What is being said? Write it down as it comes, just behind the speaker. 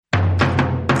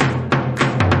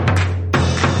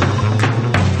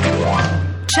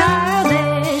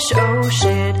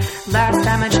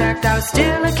time I checked, I was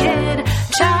still a kid.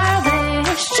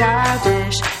 Childish,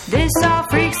 childish. This all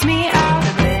freaks me out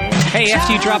a bit. Hey,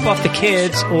 after you drop off the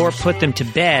kids or put them to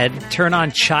bed, turn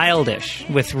on Childish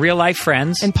with real-life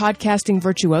friends and podcasting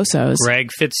virtuosos Greg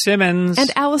Fitzsimmons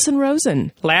and Allison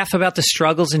Rosen. Laugh about the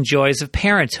struggles and joys of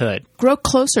parenthood. Grow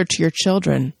closer to your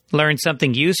children. Learn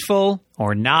something useful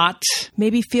or not.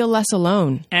 Maybe feel less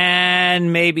alone.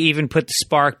 And maybe even put the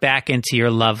spark back into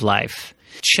your love life.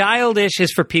 Childish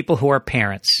is for people who are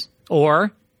parents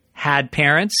or had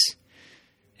parents.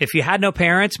 If you had no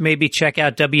parents, maybe check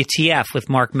out WTF with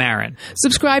Mark Maron.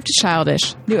 Subscribe to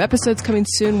Childish. New episodes coming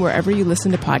soon wherever you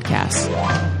listen to podcasts.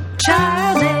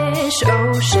 Childish,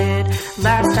 oh shit.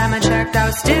 Last time I checked, I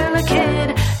was still a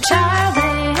kid.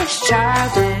 Childish,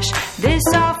 childish. This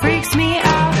all freaks me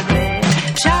out a bit.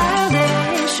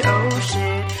 Childish, oh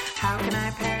shit. How can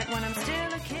I parent when I'm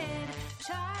still a kid?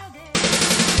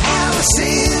 Childish.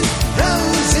 Allison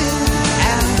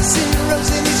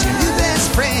Rosen is your new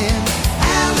best friend.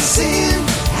 Allison,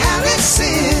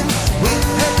 with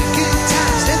her good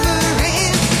times never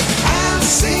end.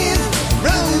 Allison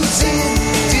Rosen,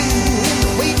 doing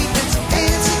the wavy pencil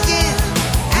dance again.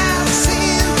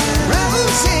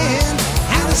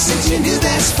 Allison's your new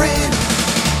best friend.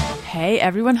 Hey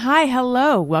everyone, hi,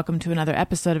 hello. Welcome to another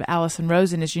episode of Allison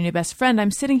Rosen is your new best friend.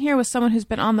 I'm sitting here with someone who's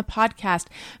been on the podcast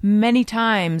many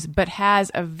times, but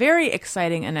has a very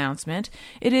exciting announcement.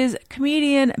 It is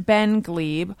comedian Ben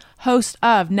Gleib, host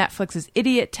of Netflix's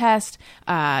Idiot Test,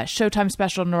 Showtime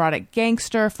special Neurotic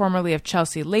Gangster, formerly of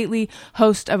Chelsea Lately,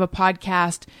 host of a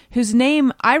podcast whose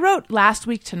name I wrote last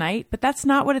week tonight, but that's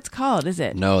not what it's called, is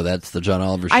it? No, that's the John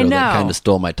Oliver show I know. that kind of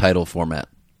stole my title format.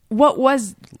 What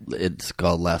was... It's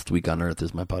called Last Week on Earth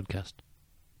is my podcast.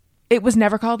 It was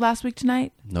never called Last Week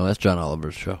Tonight? No, that's John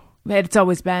Oliver's show. It's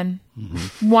always been.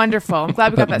 Mm-hmm. Wonderful. I'm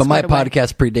glad we got that But my away.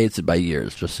 podcast predates it by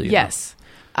years, just so you know. Yes.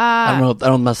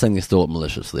 I'm not saying they stole it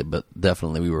maliciously, but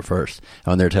definitely we were first.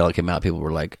 And when their title came out, people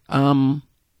were like,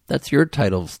 that's your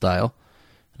title style.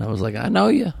 And I was like, I know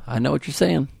you. I know what you're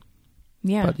saying.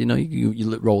 Yeah. But,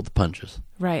 you roll with the punches.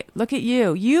 Right. Look at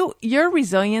you. Your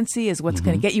resiliency is what's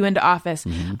going to get you into office.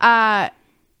 Mm-hmm. I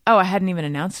hadn't even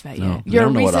announced that No, yet. I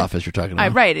don't know what office you're talking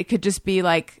about. Right. It could just be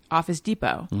like Office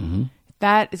Depot. Mm-hmm.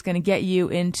 That is going to get you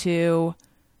into...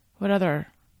 What other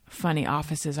funny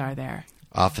offices are there?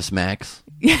 Office Max.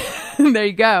 There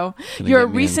you go. You're a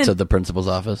recent... to the principal's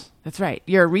office. That's right.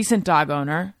 You're a recent dog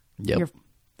owner. Yep. You're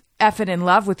effing in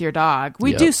love with your dog.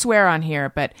 We do swear on here,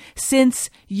 but since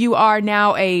you are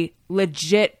now a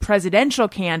legit presidential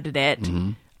candidate,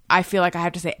 I feel like I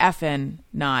have to say effing,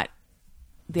 not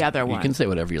the other one. You can say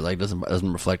whatever you like.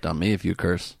 Doesn't reflect on me if you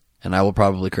curse. And I will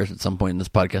probably curse at some point in this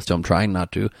podcast, so I'm trying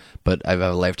not to, but I have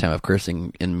a lifetime of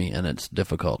cursing in me, and it's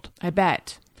difficult. I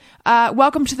bet.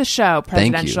 Welcome to the show,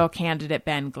 presidential candidate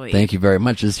Ben Gleib. Thank you very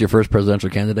much. Is this your first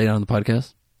presidential candidate on the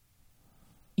podcast?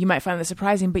 You might find this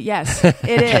surprising, but yes, it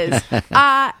is.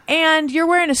 And you're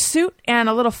wearing a suit and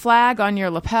a little flag on your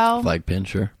lapel. Flag pin,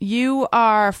 sure. You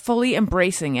are fully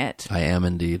embracing it. I am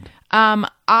indeed.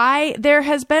 There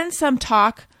has been some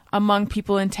talk among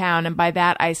people in town, and by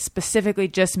that I specifically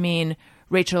just mean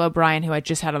Rachel O'Brien, who I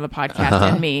just had on the podcast,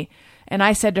 and me. And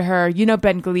I said to her,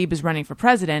 Ben Gleib is running for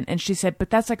president. And she said, but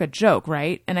that's like a joke,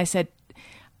 right? And I said,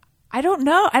 I don't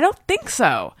know. I don't think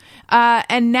so.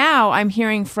 And now I'm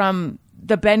hearing from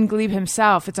the Ben Gleib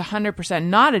himself, it's 100%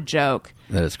 not a joke.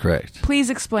 That is correct. Please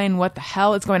explain what the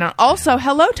hell is going on. Also,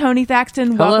 hello, Tony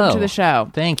Thaxton. Hello. Welcome to the show.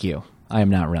 Thank you. I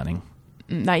am not running.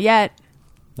 Not yet.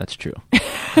 That's true.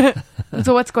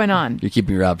 So what's going on? You're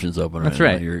keeping your options open. That's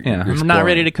right. right. You're I'm not exploring.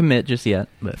 ready to commit just yet.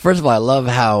 But. First of all, I love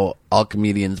how all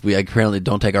comedians, we apparently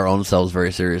don't take our own selves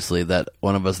very seriously. That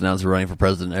one of us announced we're running for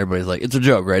president, everybody's like, it's a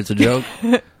joke, right? It's a joke.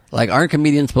 Like, aren't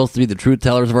comedians supposed to be the truth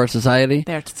tellers of our society?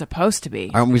 They're supposed to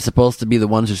be. Aren't we supposed to be the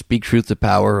ones who speak truth to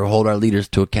power, who hold our leaders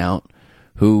to account,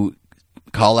 who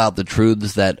call out the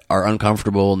truths that are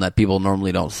uncomfortable and that people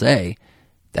normally don't say?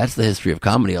 That's the history of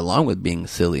comedy, along with being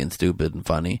silly and stupid and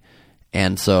funny.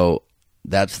 And so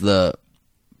that's the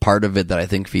part of it that I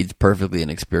think feeds perfectly an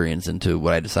experience into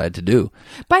what I decided to do.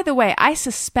 By the way, I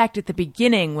suspect at the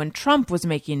beginning when Trump was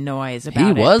making noise about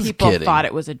He was people kidding. thought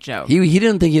it was a joke. He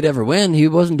didn't think he'd ever win. He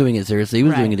wasn't doing it seriously. He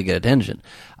was Right. doing it to get attention.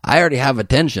 I already have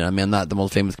attention. I mean, I'm not the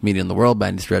most famous comedian in the world by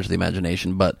any stretch of the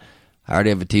imagination, but I already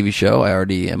have a TV show. I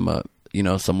already am a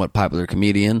somewhat popular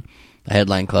comedian. I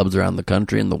headline clubs around the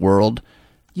country and the world.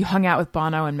 You hung out with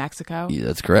Bono in Mexico? Yeah,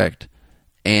 that's correct.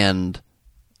 And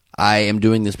I am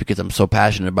doing this because I'm so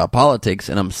passionate about politics,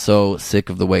 and I'm so sick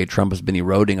of the way Trump has been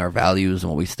eroding our values and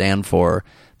what we stand for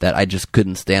that I just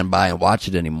couldn't stand by and watch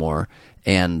it anymore.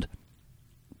 And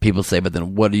people say, but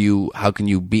then how can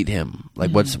you beat him?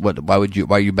 Like, why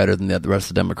are you better than the rest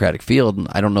of the Democratic field? And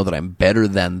I don't know that I'm better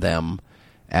than them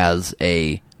as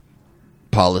a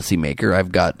policymaker.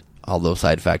 I've got, although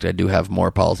side fact, I do have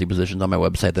more policy positions on my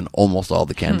website than almost all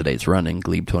the candidates running.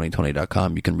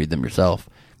 Gleib2020.com. You can read them yourself.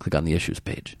 Click on the issues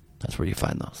page. That's where you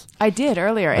find those. I did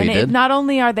earlier. Oh, And not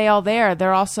only are they all there,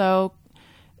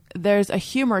 there's a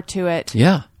humor to it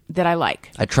Yeah. that I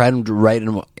like. I tried to write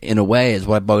in a way, as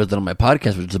what I've always done on my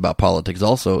podcast, which is about politics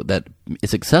also, that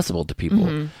it's accessible to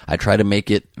people. I try to make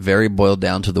it very boiled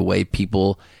down to the way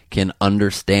people can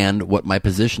understand what my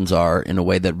positions are in a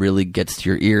way that really gets to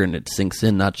your ear and it sinks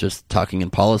in, not just talking in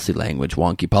policy language,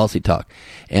 wonky policy talk.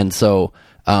 And so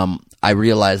I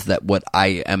realized that what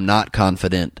I am not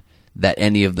confident that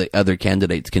any of the other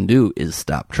candidates can do is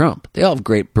stop Trump. They all have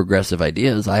great progressive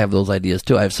ideas. I have those ideas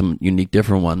too. I have some unique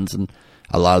different ones and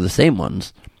a lot of the same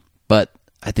ones. But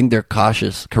I think they're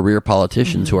cautious career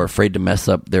politicians who are afraid to mess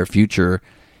up their future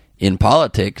in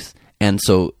politics. And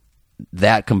so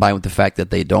that combined with the fact that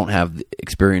they don't have the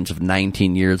experience of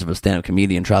 19 years of a stand-up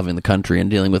comedian traveling the country and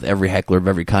dealing with every heckler of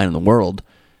every kind in the world,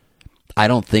 I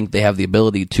don't think they have the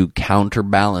ability to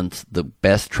counterbalance the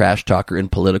best trash talker in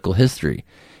political history.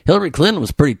 Hillary Clinton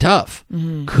was pretty tough.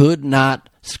 Could not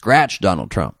scratch Donald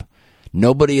Trump.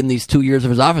 Nobody in these 2 years of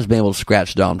his office has been able to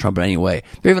scratch Donald Trump in any way.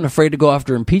 They're even afraid to go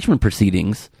after impeachment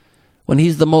proceedings when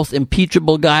he's the most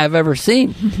impeachable guy I've ever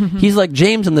seen. He's like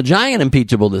James and the Giant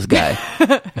impeachable, this guy.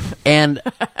 And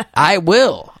I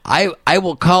will. I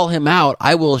will call him out.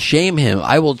 I will shame him.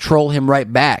 I will troll him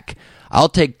right back. I'll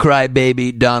take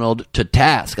crybaby Donald to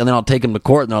task, and then I'll take him to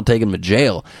court, and then I'll take him to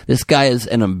jail. This guy is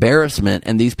an embarrassment,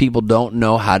 and these people don't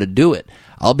know how to do it.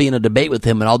 I'll be in a debate with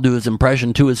him, and I'll do his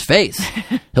impression to his face.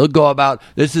 He'll go about,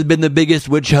 this has been the biggest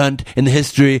witch hunt in the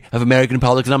history of American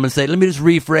politics, and I'm going to say, let me just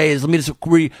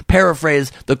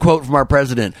paraphrase the quote from our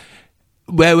president.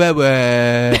 I'm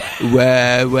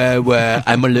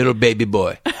a little baby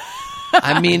boy.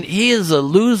 I mean, he is a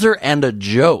loser and a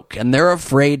joke, and they're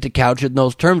afraid to couch it in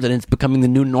those terms, and it's becoming the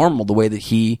new normal, the way that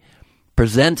he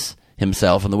presents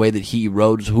himself and the way that he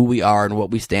erodes who we are and what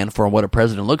we stand for and what a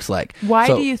president looks like. Why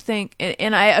do you think,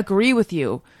 and I agree with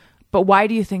you, but why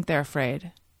do you think they're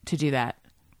afraid to do that?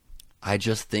 I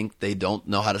just think they don't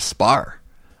know how to spar.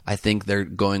 I think they're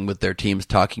going with their team's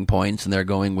talking points, and they're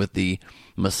going with the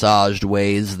massaged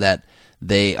ways that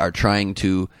they are trying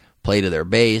to play to their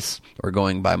base, or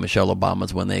going by Michelle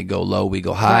Obama's, when they go low, we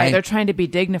go high. Right, they're trying to be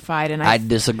dignified, and I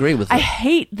disagree with it. I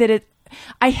hate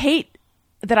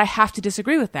that I have to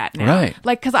disagree with that now. Right.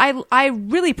 Like, because I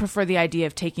really prefer the idea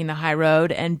of taking the high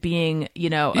road and being,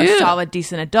 a solid,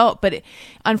 decent adult. But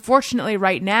unfortunately,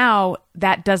 right now,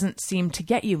 that doesn't seem to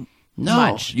get you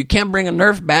much. You can't bring a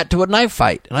Nerf bat to a knife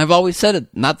fight. And I've always said it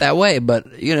not that way,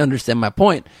 but you understand my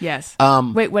point. Yes.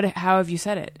 Wait, how have you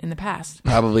said it in the past?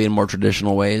 Probably in more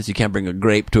traditional ways. You can't bring a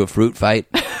grape to a fruit fight.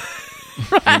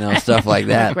 Right. Stuff like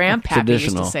that. My grandpappy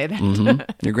used to say that.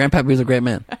 Your grandpappy is a great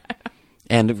man.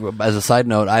 And as a side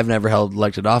note, I've never held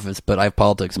elected office, but I have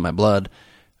politics in my blood.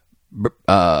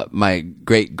 My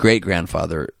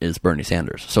great-great-grandfather is Bernie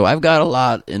Sanders. So I've got a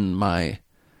lot in my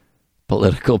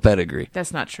political pedigree.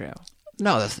 That's not true.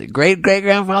 No, that's the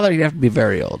great-great-grandfather. You have to be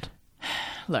very old.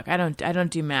 Look, I don't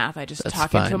do math. I just That's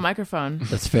talk fine. into a microphone.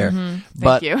 That's fair.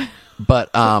 Thank you. But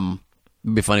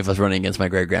it'd be funny if I was running against my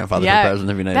great-grandfather for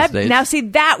president of the United States. Now, see,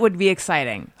 that would be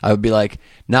exciting. I would be like,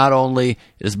 not only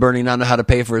does Bernie not know how to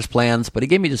pay for his plans, but he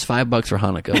gave me just $5 for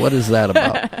Hanukkah. What is that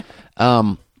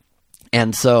about?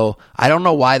 And so I don't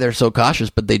know why they're so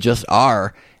cautious, but they just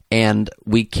are. And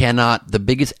we cannot, the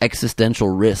biggest existential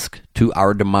risk to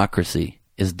our democracy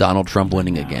is Donald Trump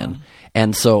winning again.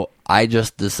 And so I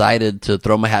just decided to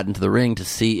throw my hat into the ring to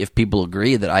see if people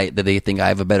agree that they think I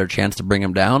have a better chance to bring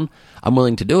him down. I'm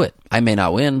willing to do it. I may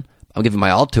not win. I'm giving my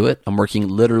all to it. I'm working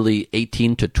literally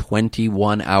 18 to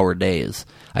 21 hour days.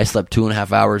 I slept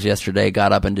 2.5 hours yesterday,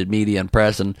 got up and did media and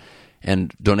press and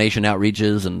donation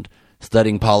outreaches and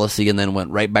studying policy, and then went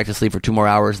right back to sleep for 2 more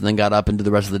hours, and then got up and did the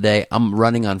rest of the day. I'm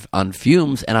running on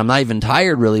fumes, and I'm not even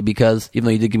tired really, because even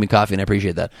though you did give me coffee, and I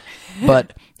appreciate that,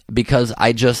 but because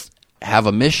I just have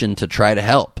a mission to try to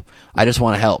help. I just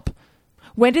want to help.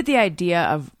 When did the idea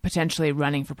of potentially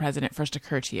running for president first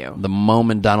occur to you? The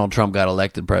moment Donald Trump got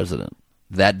elected president.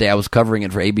 That day I was covering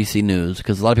it for ABC News,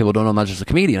 because a lot of people don't know I'm not just a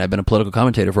comedian. I've been a political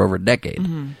commentator for over a decade.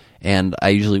 And I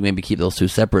usually maybe keep those two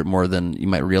separate more than you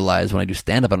might realize. When I do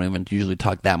stand-up, I don't even usually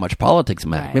talk that much politics.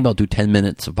 Right. Maybe I'll do 10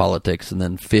 minutes of politics and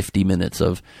then 50 minutes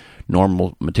of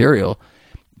normal material.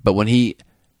 But when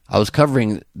I was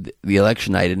covering the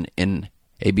election night in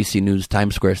ABC News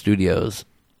Times Square studios,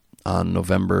 on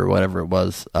November, whatever it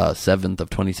was, 7th of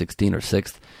 2016 or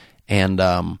 6th.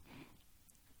 And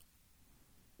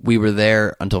we were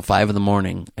there until 5 in the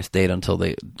morning. I stayed until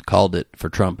they called it for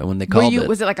Trump. And when they called it...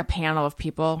 Was it like a panel of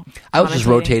people? I was just commentating?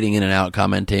 rotating in and out,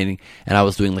 commentating, and I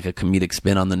was doing like a comedic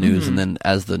spin on the news. And then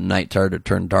as the night started to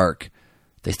turn dark,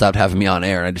 they stopped having me on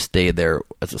air, and I just stayed there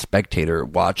as a spectator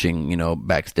watching,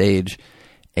 backstage.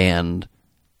 And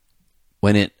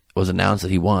when it was announced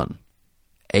that he won,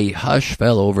 a hush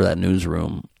fell over that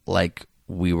newsroom like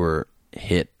we were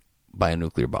hit by a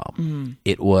nuclear bomb.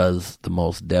 It was the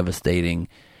most devastating.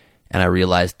 And I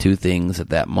realized two things at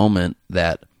that moment: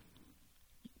 that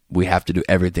we have to do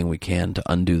everything we can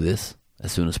to undo this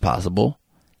as soon as possible,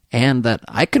 and that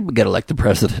I could get elected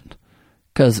president.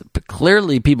 Because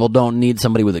clearly people don't need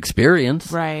somebody with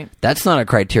experience. Right. That's not a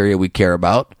criteria we care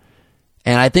about.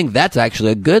 And I think that's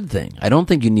actually a good thing. I don't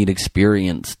think you need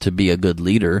experience to be a good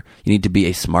leader. You need to be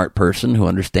a smart person who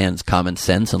understands common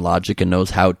sense and logic and knows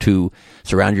how to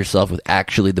surround yourself with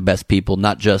actually the best people,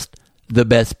 not just the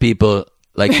best people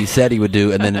like he said he would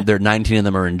do, and then 19 of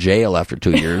them are in jail after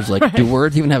 2 years. Like, right. Do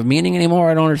words even have meaning anymore?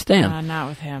 I don't understand. Not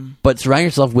with him. But surround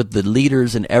yourself with the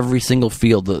leaders in every single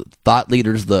field, the thought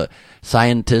leaders, the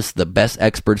scientists, the best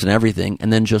experts in everything,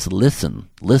 and then just listen.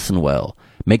 Listen well.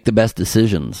 Make the best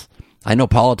decisions. I know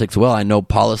politics well. I know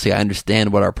policy. I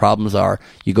understand what our problems are.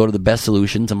 You go to the best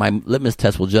solutions, and my litmus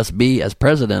test will just be, as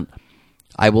president,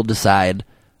 I will decide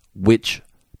which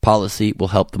policy will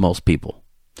help the most people.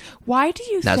 Why do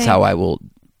you That's how I will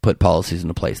put policies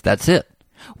into place. That's it.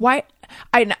 Why?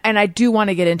 I do want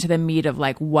to get into the meat of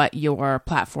like what your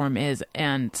platform is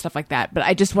and stuff like that. But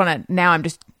I just want to now I'm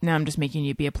just making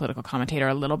you be a political commentator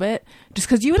a little bit, just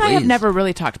because you and I have never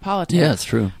really talked politics. Yeah, it's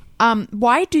true.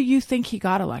 Why do you think he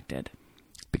got elected?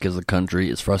 Because the country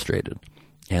is frustrated,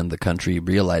 and the country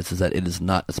realizes that it is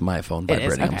not. It's my phone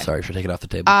vibrating. Okay. I'm sorry. Should I take it off the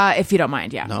table? If you don't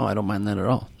mind, yeah. No, I don't mind that at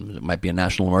all. It might be a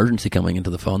national emergency coming into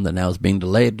the phone that now is being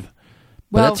delayed.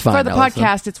 But Well, that's fine, for the Allison.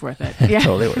 podcast, it's worth it. Yeah.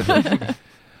 Totally worth it.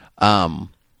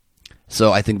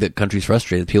 So I think the country's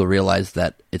frustrated. People realize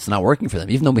that it's not working for them,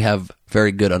 even though we have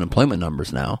very good unemployment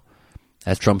numbers now.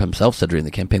 As Trump himself said during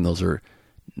the campaign, those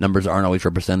numbers aren't always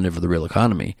representative of the real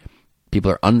economy.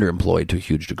 People are underemployed to a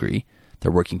huge degree.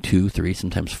 They're working 2, 3,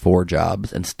 sometimes 4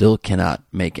 jobs and still cannot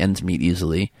make ends meet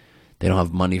easily. They don't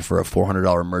have money for a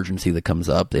 $400 emergency that comes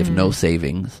up. They have no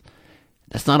savings.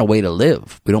 That's not a way to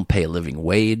live. We don't pay a living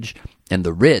wage. And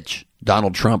the rich,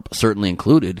 Donald Trump certainly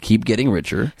included, keep getting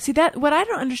richer. See, what I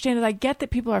don't understand is I get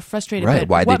that people are frustrated. Right,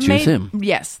 but why'd they choose him?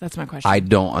 Yes, that's my question. I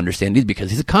don't understand either,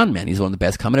 because he's a con man. He's one of the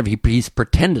best con men ever. He's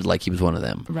pretended like he was one of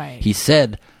them. Right. He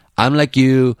said, I'm like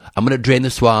you. I'm going to drain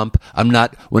the swamp. I'm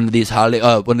not one of these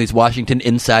Washington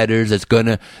insiders that's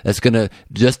gonna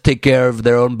just take care of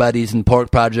their own buddies and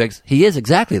pork projects. He is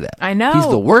exactly that. I know. He's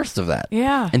the worst of that.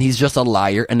 Yeah. And he's just a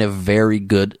liar and a very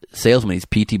good salesman. He's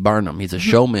P.T. Barnum. He's a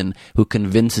showman who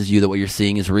convinces you that what you're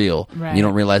seeing is real. Right. And you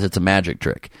don't realize it's a magic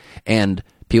trick. And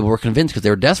people were convinced because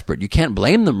they were desperate. You can't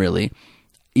blame them, really,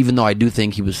 even though I do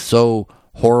think he was so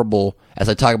horrible. As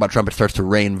I talk about Trump, it starts to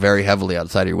rain very heavily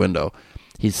outside of your window.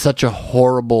 He's such a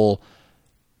horrible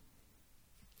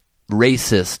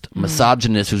racist,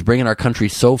 misogynist who's bringing our country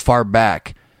so far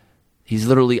back. He's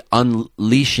literally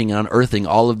unleashing and unearthing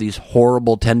all of these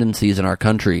horrible tendencies in our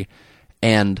country.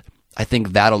 And I think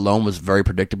that alone was very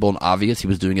predictable and obvious. He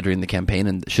was doing it during the campaign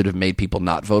and should have made people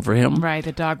not vote for him. Right,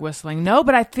 the dog whistling. No,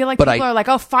 but I feel like people are like,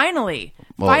 oh, finally,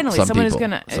 someone is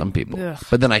going to... Some people. Ugh.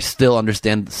 But then I still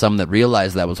understand some that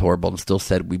realized that was horrible and still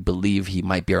said, we believe he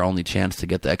might be our only chance to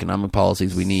get the economic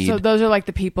policies we need. So those are like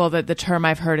the people that the term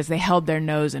I've heard is they held their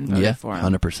nose and voted for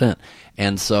him. 100%.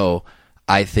 And so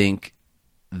I think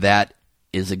that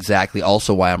is exactly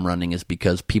also why I'm running, is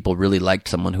because people really liked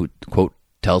someone who, quote,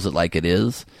 tells it like it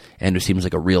is and who seems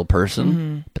like a real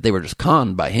person, but they were just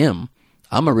conned by him.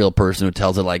 I'm a real person who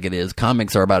tells it like it is.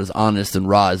 Comics are about as honest and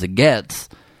raw as it gets,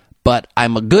 but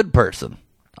I'm a good person.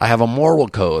 I have a moral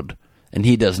code, and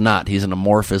he does not. He's an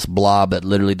amorphous blob that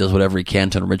literally does whatever he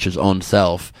can to enrich his own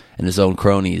self and his own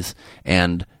cronies,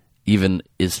 and even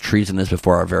is treasonous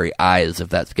before our very eyes if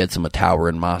that gets him a tower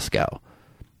in Moscow.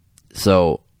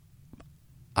 So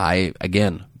I,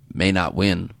 again, may not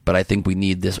win, but I think we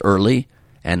need this early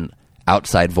and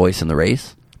outside voice in the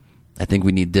race. I think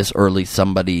we need this early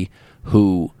somebody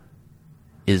who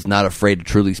is not afraid to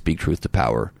truly speak truth to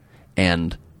power,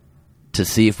 and to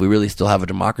see if we really still have a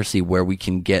democracy where we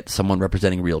can get someone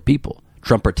representing real people.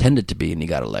 Trump pretended to be and he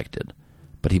got elected,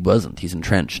 but he wasn't. He's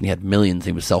entrenched and he had millions.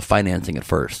 He was self-financing at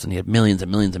first and he had millions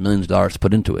and millions and millions of dollars to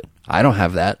put into it. I don't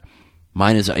have that.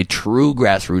 Mine is a true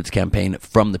grassroots campaign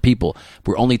from the people.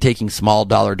 We're only taking small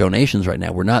dollar donations right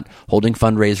now. We're not holding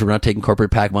fundraisers. We're not taking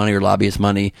corporate PAC money or lobbyist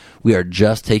money. We are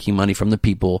just taking money from the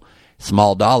people,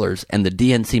 small dollars, and the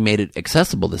DNC made it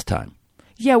accessible this time.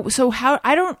 Yeah. So how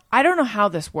I don't know how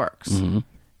this works. Mm-hmm.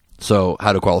 So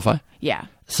how to qualify? Yeah.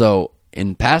 So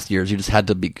in past years, you just had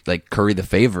to be like curry the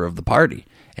favor of the party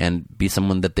and be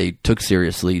someone that they took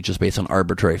seriously just based on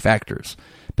arbitrary factors.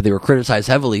 But they were criticized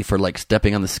heavily for like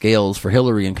stepping on the scales for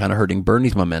Hillary and kind of hurting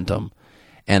Bernie's momentum.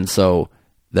 And so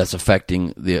that's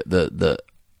affecting the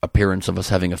appearance of us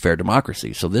having a fair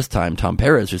democracy. So this time, Tom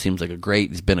Perez, who seems like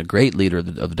he's been a great leader of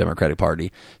the Democratic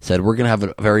Party, said we're going to have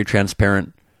a very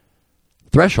transparent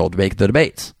threshold to make the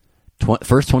debates.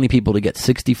 First 20 people to get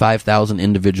 65,000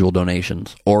 individual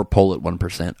donations or poll at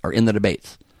 1% are in the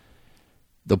debates.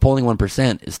 The polling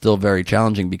 1% is still very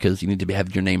challenging because you need to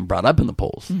have your name brought up in the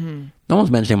polls. Mm-hmm. No one's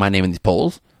mentioning my name in these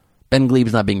polls. Ben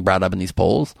Gleib's not being brought up in these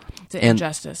polls. It's an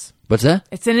injustice. What's that?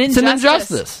 It's an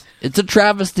injustice. It's a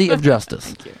travesty of justice.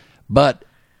 Thank you. But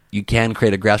you can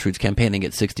create a grassroots campaign and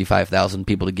get 65,000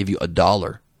 people to give you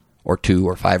 $1 or $2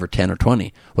 or $5 or $10 or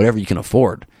 $20, whatever you can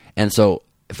afford. And so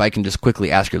if I can just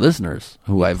quickly ask your listeners,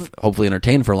 who I've hopefully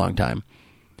entertained for a long time,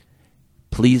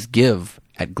 please give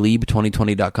at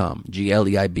Gleib2020.com,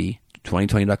 Gleib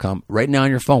 2020.com. Right now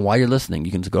on your phone, while you're listening,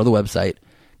 you can just go to the website,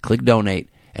 click donate,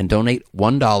 and donate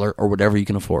 $1 or whatever you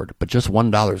can afford. But just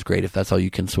 $1 is great if that's all you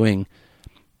can swing.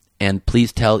 And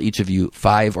please tell each of you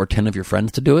 5 or 10 of your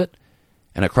friends to do it.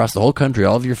 And across the whole country,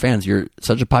 all of your fans, you're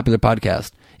such a popular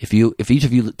podcast. If each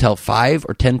of you tell 5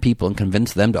 or 10 people and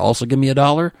convince them to also give me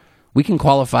 $1, we can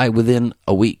qualify within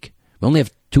a week. We only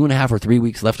have 2.5 or 3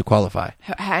 weeks left to qualify.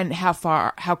 And how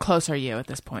close are you at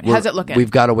this point? How's it looking?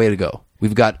 We've got a way to go.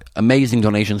 We've got amazing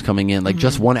donations coming in. Like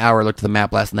just 1 hour, I looked at the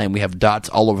map last night, and we have dots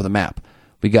all over the map.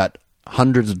 We got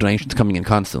hundreds of donations coming in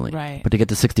constantly. Right. But to get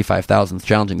to 65,000 is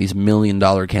challenging. These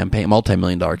multi-million-dollar campaigns.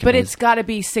 But it's got to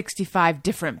be 65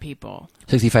 different people.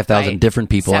 65,000 right. different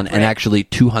people, and actually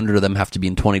 200 of them have to be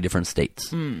in 20 different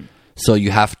states. So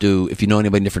you have to, if you know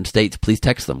anybody in different states, please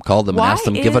text them, call them, and ask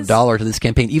them, give $1 to this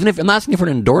campaign. Even if I'm not asking for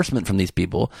an endorsement from these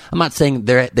people, I'm not saying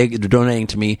they're donating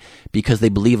to me because they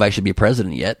believe I should be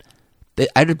president yet.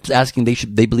 I'm just asking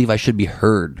they believe I should be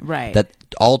heard. Right. That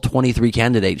all 23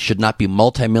 candidates should not be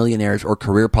multimillionaires or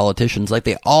career politicians like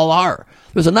they all are.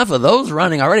 There's enough of those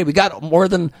running already. We got more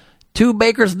than 2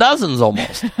 baker's dozens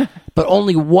almost. But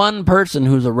only one person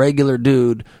who's a regular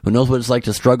dude who knows what it's like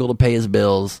to struggle to pay his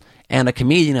bills, and a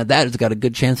comedian at that who's got a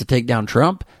good chance to take down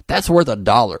Trump, that's worth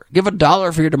 $1. Give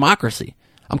 $1 for your democracy.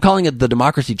 I'm calling it the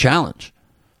Democracy Challenge.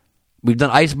 We've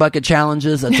done ice bucket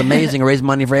challenges. That's amazing. Raise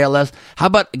money for ALS. How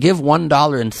about give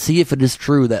 $1 and see if it is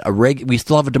true that we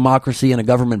still have a democracy and a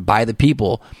government by the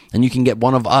people, and you can get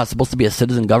one of us, supposed to be a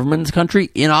citizen government in this country,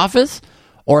 in office?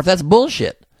 Or if that's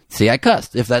bullshit. See, I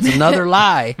cussed. If that's another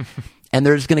lie, and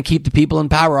they're just going to keep the people in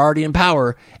power, already in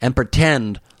power, and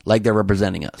pretend like they're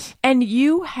representing us. And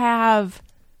you have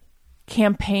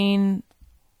campaign...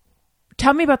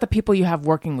 Tell me about the people you have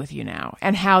working with you now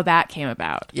and how that came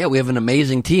about. Yeah, we have an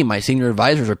amazing team. My senior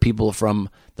advisors are people from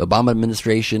the Obama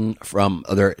administration, from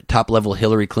other top-level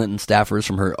Hillary Clinton staffers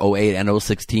from her 2008 and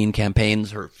 2016 campaigns,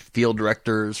 her field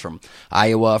directors from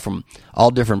Iowa, from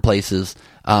all different places.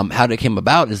 How it came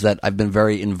about is that I've been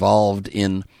very involved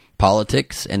in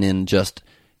politics and in just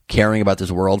caring about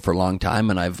this world for a long time,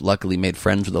 and I've luckily made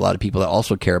friends with a lot of people that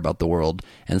also care about the world.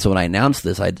 And so when I announced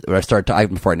this, before I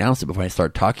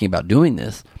started talking about doing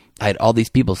this, I had all these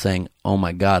people saying, "Oh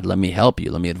my God, let me help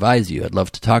you, let me advise you. I'd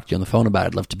love to talk to you on the phone about it.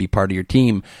 I'd love to be part of your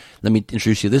team. Let me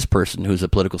introduce you to this person who's a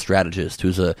political strategist,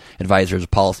 who's a advisor, who's a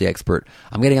policy expert."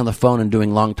 I'm getting on the phone and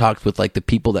doing long talks with like the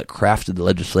people that crafted the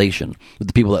legislation, with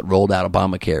the people that rolled out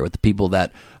Obamacare, with the people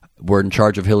that were in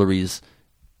charge of Hillary's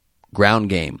ground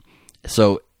game.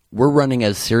 So we're running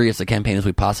as serious a campaign as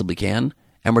we possibly can,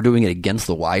 and we're doing it against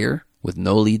the wire with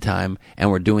no lead time,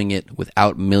 and we're doing it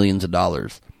without millions of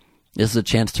dollars. This is a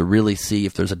chance to really see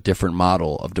if there's a different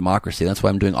model of democracy. That's why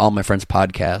I'm doing all my friends'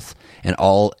 podcasts and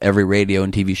every radio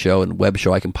and TV show and web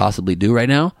show I can possibly do right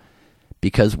now,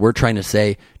 because we're trying to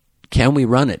say, can we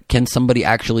run it? Can somebody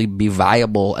actually be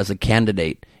viable as a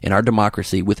candidate in our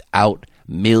democracy without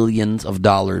millions of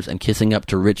dollars and kissing up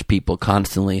to rich people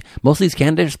constantly? Most of these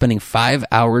candidates are spending 5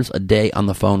 hours a day on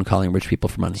the phone calling rich people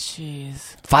for money.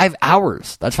 Jeez. 5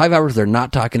 hours. That's 5 hours they're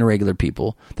not talking to regular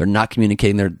people. They're not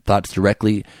communicating their thoughts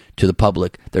directly to the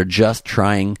public. They're just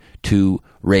trying to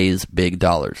raise big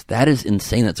dollars. That is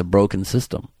insane. That's a broken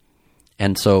system.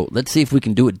 And so let's see if we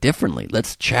can do it differently.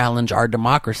 Let's challenge our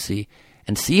democracy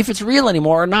and see if it's real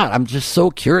anymore or not. I'm just so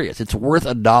curious. It's worth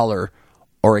 $1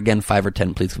 or again 5 or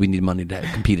 10, please. We need money to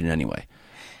compete in any way.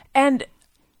 And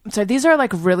so these are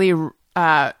like really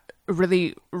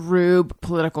rube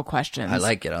political questions. I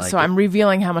like it. So I'm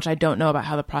revealing how much I don't know about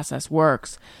how the process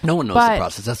works. No one knows But- the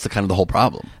process. That's the kind of the whole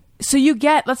problem. So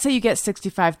let's say you get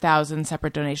 65,000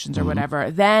 separate donations or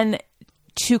whatever. Then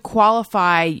to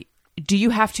qualify, do you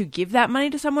have to give that money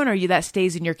to someone, or that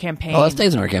stays in your campaign? Well, that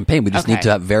stays in our campaign. We just Okay. need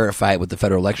to verify it with the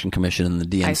Federal Election Commission, and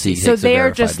the I see. DNC. So takes a they're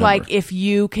verified just number. like, if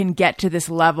you can get to this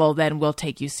level, then we'll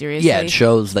take you seriously. Yeah, it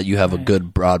shows that you have a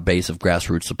good broad base of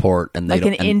grassroots support, and they Like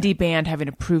don't, an indie band having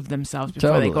to prove themselves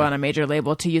before they go Totally. on a major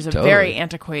label, to use a Totally. very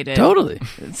antiquated Totally.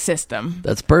 system.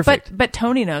 That's perfect. But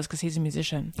Tony knows because he's a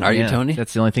musician. Are you, Yeah, Tony?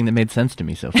 That's the only thing that made sense to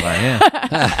me so far. Yeah.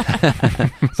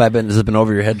 Has it been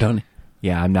over your head, Tony?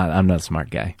 Yeah, I'm not a smart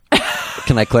guy.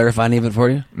 Can I clarify any of it for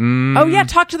you? Oh yeah,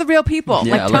 talk to the real people,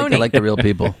 Yeah, like Tony. I like the real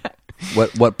people.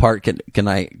 What part can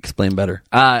I explain better?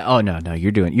 Oh no,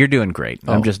 you're doing great.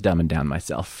 Oh. I'm just dumbing down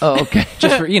myself. Oh, okay.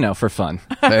 Just for fun.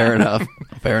 Fair enough.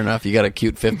 Fair enough. You got a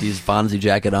cute 50s Fonzie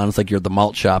jacket on. It's like you're at the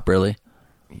malt shop, really.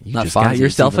 You Not just got Fonzie,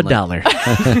 yourself a it's even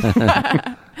like-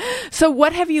 dollar. So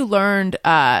what have you learned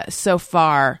so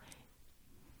far,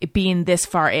 being this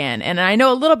far in? And I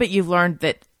know a little bit you've learned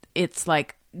that it's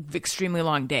like extremely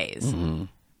long days. Mm-hmm.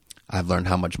 I've learned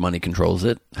how much money controls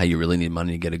it, how you really need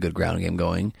money to get a good ground game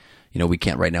going. You know, we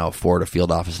can't right now afford a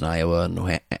field office in Iowa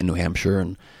and New Hampshire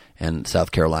and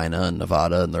South Carolina and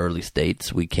Nevada and the early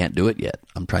states. We can't do it yet.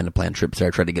 I'm trying to plan trips there.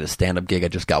 I tried to get a stand-up gig. I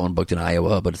just got one booked in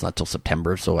Iowa, but it's not till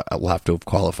September, so I will have to have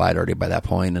qualified already by that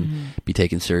point and be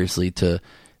taken seriously to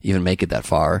even make it that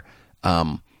far.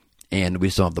 And we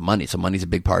just don't have the money. So money's a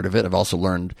big part of it. I've also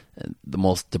learned the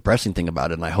most depressing thing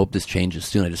about it, and I hope this changes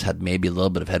soon. I just had maybe a little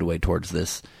bit of headway towards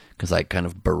this because I kind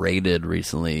of berated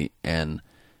recently and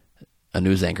a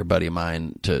news anchor buddy of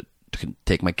mine to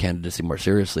take my candidacy more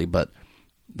seriously, but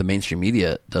the mainstream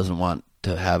media doesn't want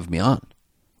to have me on.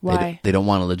 Why? They don't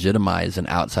want to legitimize an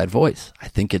outside voice. I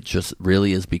think it just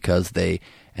really is because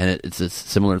it's a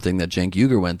similar thing that Cenk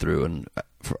Uygur went through, and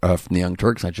from the Young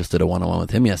Turks, I just did a one-on-one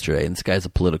with him yesterday, and this guy's a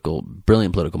brilliant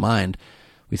political mind.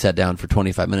 We sat down for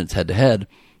 25 minutes head-to-head,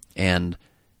 and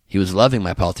he was loving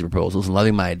my policy proposals and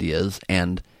loving my ideas,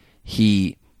 and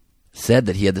he said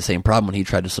that he had the same problem when he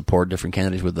tried to support different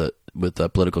candidates with the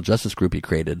political justice group he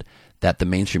created, that the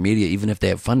mainstream media, even if they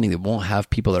have funding, they won't have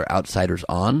people that are outsiders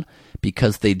on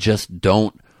because they just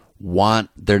don't want,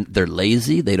 they're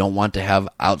lazy. They don't want to have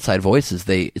outside voices.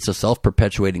 It's a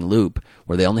self-perpetuating loop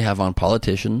where they only have on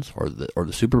politicians or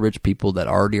the super rich people that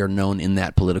already are known in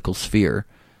that political sphere.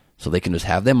 So they can just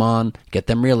have them on, get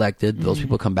them reelected. Those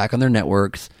people come back on their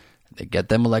networks. They get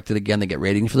them elected again. They get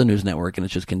ratings for the news network, and it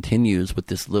just continues with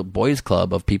this little boys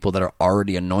club of people that are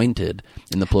already anointed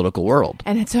in the political world.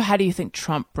 And so how do you think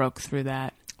Trump broke through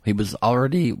that? He was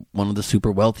already one of the super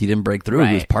wealthy. He didn't break through.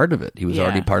 He was Right. part of it. He was Yeah.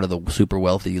 already part of the super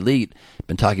wealthy elite.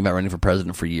 Been talking about running for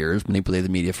president for years, manipulated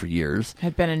the media for years.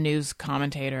 Had been a news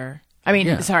commentator. I mean,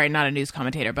 Yeah. sorry, not a news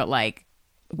commentator, but like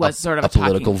was sort of a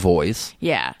political voice.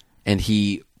 Yeah. And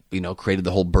he, created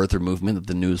the whole birther movement that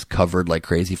the news covered like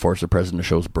crazy, forced the president to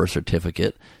show his birth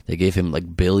certificate. They gave him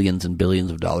like billions and billions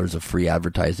of dollars of free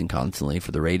advertising constantly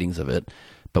for the ratings of it.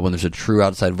 But when there's a true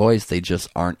outside voice, they just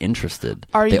aren't interested.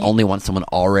 They only want someone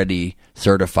already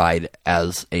certified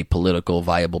as a political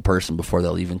viable person before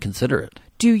they'll even consider it.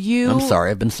 Do you? I'm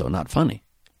sorry, I've been so not funny.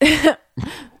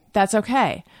 That's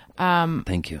okay.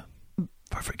 Thank you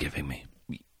for forgiving me.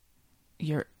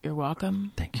 You're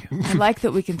welcome. Thank you. I like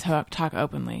that we can talk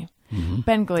openly.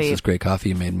 Ben This Gleib. is great coffee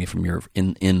you made me from your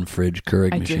in-fridge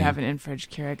Keurig I machine. do have an in-fridge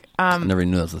Keurig. I never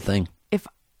knew that was a thing. If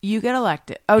you get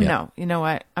elected, no, you know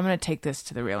what? I'm going to take this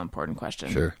to the real important question.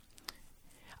 Sure.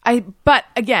 But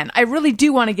again, I really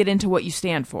do want to get into what you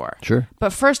stand for. Sure.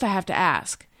 But first, I have to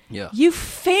ask. Yeah. You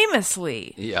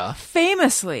famously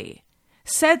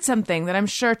said something that I'm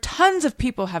sure tons of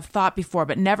people have thought before,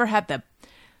 but never had the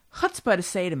chutzpah to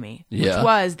say to me, Yeah. which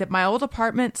was that my old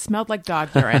apartment smelled like dog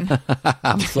urine.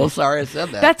 I'm so sorry I said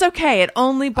that. That's okay. It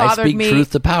only bothered I speak me.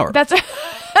 truth to power. That's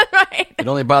right. It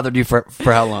only bothered you for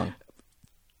how long?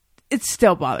 It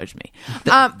still bothers me.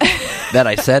 That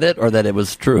I said it or that it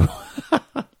was true?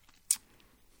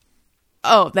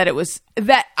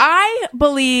 That I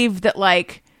believe that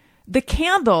like the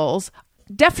candles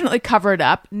definitely covered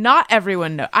up. Not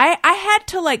everyone knows. I had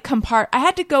to like I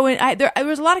had to go in. There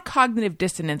was a lot of cognitive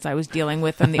dissonance I was dealing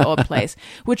with in the old place,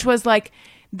 which was like,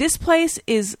 this place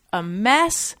is a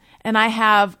mess, and I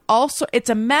have also, it's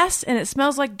a mess and it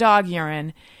smells like dog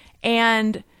urine,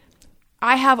 and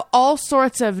I have all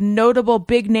sorts of notable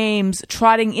big names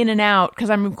trotting in and out because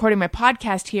I'm recording my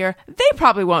podcast here. They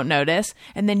probably won't notice.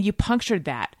 And then you punctured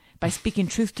that. by speaking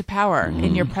truth to power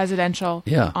in your presidential,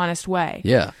 honest way.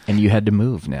 Yeah. And you had to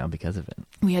move now because of it.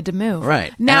 We had to move.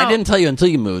 Right. Now, and I didn't tell you until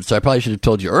you moved, so I probably should have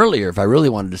told you earlier if I really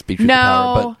wanted to speak truth to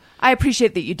power. No, I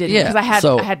appreciate that you didn't Yeah, because I had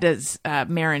so- to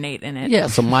marinate in it. Yeah,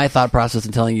 so my thought process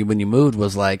in telling you when you moved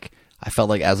was like, I felt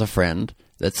like as a friend,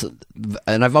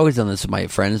 and I've always done this with my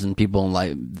friends and people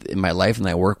in my life and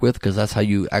I work with, because that's how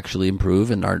you actually improve.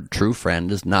 And our true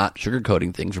friend is not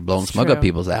sugarcoating things or blowing smoke up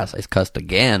people's ass. I cussed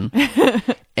again.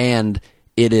 And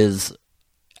it is,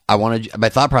 my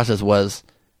thought process was,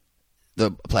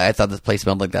 I thought this place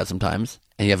smelled like that sometimes,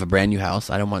 and you have a brand new house.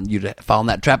 I don't want you to fall in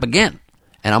that trap again.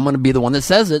 And I'm going to be the one that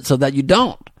says it so that you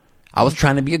don't. I was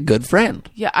trying to be a good friend.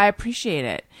 Yeah, I appreciate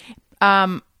it.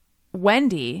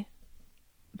 Wendy,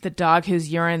 the dog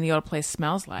whose urine the old place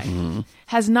smells like,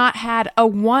 has not had a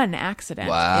one accident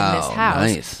in this house.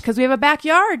 Nice. Because we have a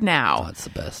backyard now. Oh, that's the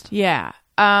best. Yeah.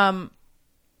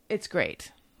 It's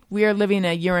great. We are living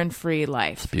a urine-free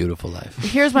life. Beautiful life.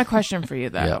 Here's my question for you,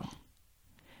 though. Yeah.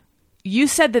 You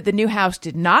said that the new house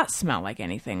did not smell like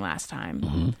anything last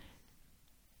time.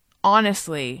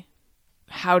 Honestly,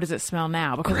 how does it smell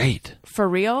now? Because, Great. For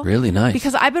real? Really nice.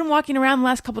 Because I've been walking around the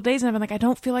last couple of days and I've been like, I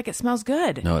don't feel like it smells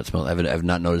good. No, it smells. I've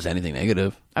not noticed anything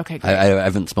negative. Okay, great. I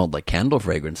haven't smelled like candle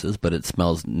fragrances, but it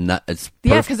smells not. It's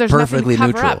Because there's perfectly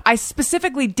nothing to cover neutral. up. I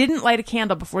specifically didn't light a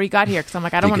candle before you got here because I'm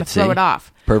like, I don't You want to could throw see. it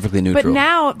off. Perfectly neutral. But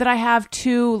now that I have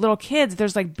two little kids,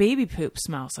 there's like baby poop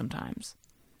smell sometimes.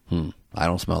 I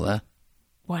don't smell that.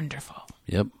 Wonderful.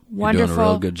 Yep. Wonderful. You're doing a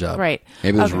real good job. Great.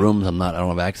 Maybe there's Okay. rooms I don't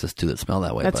have access to that smell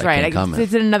that way. That's but right. I can't comment.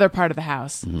 It's in another part of the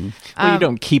house. Well, you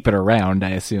don't keep it around, I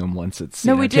assume, once it's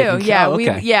No, we do. taken Yeah, care of.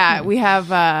 Okay. we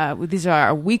have these are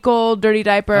our week-old dirty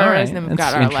diapers, All right. and then we've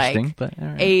That's got our interesting, but all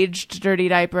right. aged dirty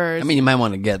diapers. I mean, you might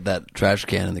want to get that trash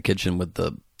can in the kitchen with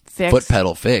the Fix. foot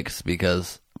pedal fixed,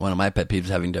 because one of my pet peeves is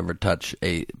having to ever touch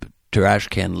a trash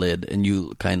can lid, and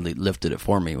you kindly lifted it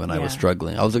for me when I was Yeah.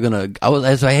 struggling. I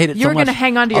hate it You so were much. gonna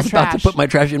hang on to I was your about trash. to put my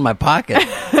trash in my pocket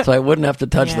so I wouldn't have to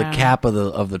touch Yeah. the cap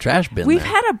of the trash bin. We've there.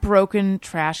 had a broken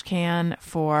trash can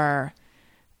for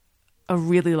a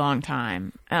really long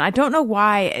time, and I don't know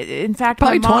why. In fact,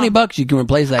 Probably my mom, $20 you can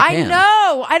replace that I can.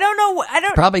 know. I don't know. I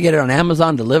don't. Probably get it on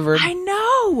Amazon delivered. I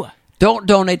know. Don't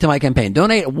donate to my campaign.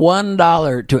 Donate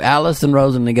 $1 to Alice and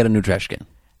Rosen to get a new trash can.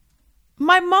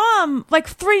 My mom, like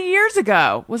 3 years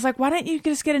ago, was like, "Why don't you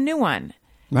just get a new one?"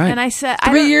 Right. And I said,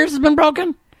 3 years has been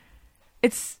broken?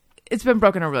 It's been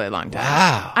broken a really long time.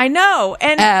 Wow. I know.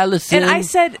 And Allison and I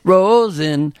said,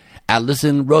 Rosen.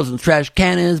 Allison Rosen's trash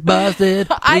can is busted.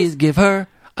 Please give her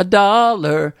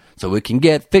 $1 so we can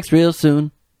get fixed real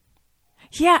soon.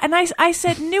 yeah, and I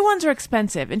said new ones are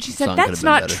expensive, and she said Song could have that's been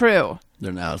not better. true.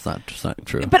 No, it's not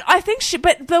true. But I think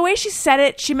but the way she said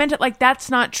it, she meant it like that's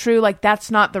not true, like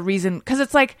that's not the reason, because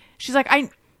it's like she's like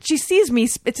she sees me.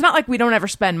 It's not like we don't ever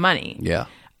spend money. Yeah.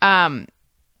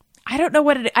 I don't know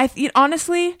what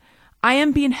honestly, I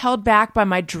am being held back by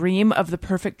my dream of the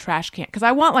perfect trash can, because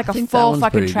I want like a think that full one's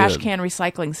fucking pretty trash good. can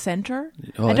recycling center.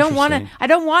 Oh, I don't want interesting. I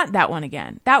don't want that one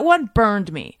again. That one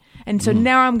burned me, and so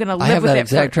now I'm gonna live I have with that it.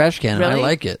 exact trash can, and I Really?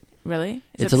 like it. Really?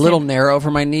 Is It's it a the little same- narrow for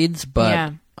my needs, but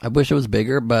Yeah. I wish it was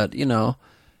bigger. But,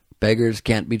 beggars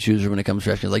can't be choosers when it comes to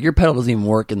trash cans. Like, your pedal doesn't even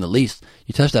work in the least.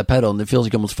 You touch that pedal, and it feels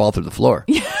like you almost fall through the floor.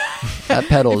 That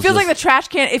pedal It feels like the trash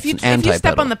can. If you it's an step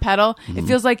anti-pedal. on the pedal, it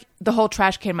feels like the whole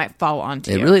trash can might fall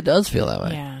onto It you. really does feel that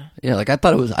way. Yeah. Yeah, like I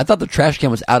thought the trash can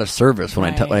was out of service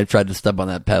when Right. when I tried to step on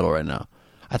that pedal right now.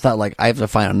 I thought like I have to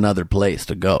find another place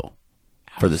to go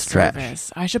for this trash.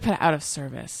 Service. I should put out of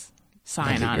service sign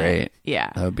That'd be on great. it.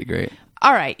 Yeah. That would be great.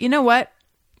 All right. You know what?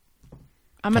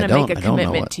 I'm going to make a I don't know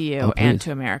commitment what. to you Oh, and please.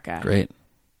 to America. Great.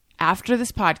 After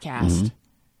this podcast,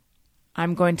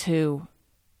 I'm going to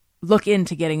look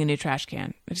into getting a new trash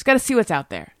can. I just got to see what's out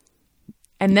there.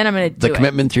 And then I'm going to do The it.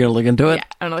 commitment, you're going to look into it? Yeah,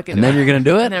 I'm going to look into And then it. you're going to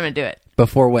do it? And then I'm going to do it.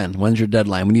 Before when? When's your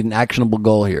deadline? We need an actionable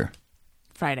goal here.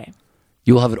 Friday.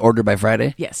 You will have it ordered by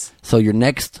Friday? Yes. So your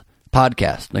next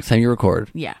podcast, next time you record,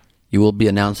 Yeah. you will be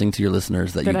announcing to your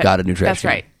listeners that That you I- got a new trash that's can.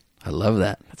 right. I love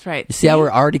that. That's right. You see how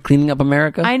we're already cleaning up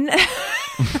America? I know.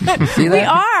 See We that?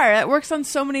 are. It works on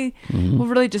so many, well,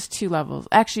 really just 2 levels.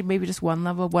 Actually, maybe just 1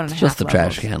 level, 1.5 It's just the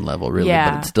levels. trash can level, really, Yeah.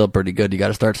 but it's still pretty good. You got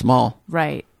to start small.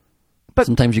 Right.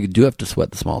 Sometimes you do have to sweat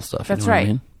the small stuff. You That's know what right. I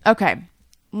mean? Okay.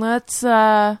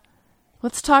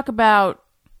 Let's talk about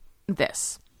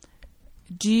this.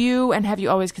 Do you and have you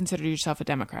always considered yourself a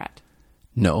Democrat?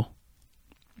 No,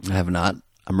 I have not.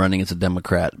 I'm running as a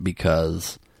Democrat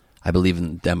because I believe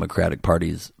in the Democratic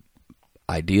Party's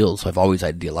ideals. So I've always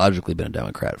ideologically been a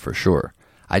Democrat for sure.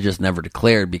 I just never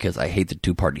declared because I hate the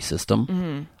 2-party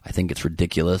system. I think it's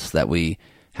ridiculous that we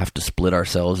have to split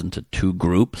ourselves into 2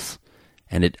 groups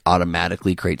and it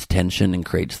automatically creates tension and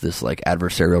creates this like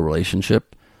adversarial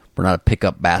relationship. We're not a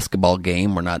pickup basketball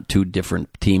game. We're not two different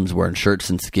teams wearing shirts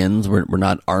and skins. We're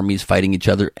not armies fighting each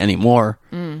other anymore.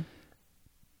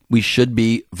 We should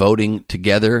be voting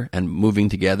together and moving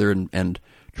together and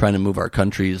trying to move our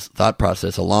country's thought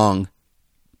process along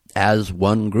as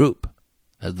one group,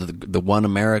 as the one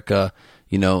America,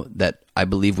 that I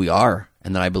believe we are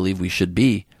and that I believe we should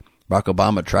be. Barack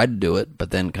Obama tried to do it,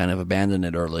 but then kind of abandoned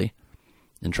it early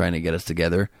in trying to get us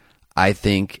together. I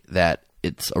think that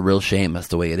it's a real shame that's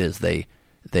the way it is. They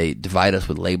divide us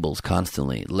with labels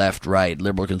constantly. Left, right,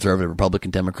 liberal, conservative,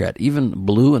 Republican, Democrat, even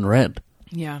blue and red.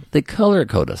 Yeah. They color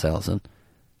code us, Allison.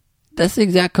 That's the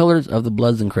exact colors of the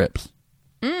Bloods and Crips.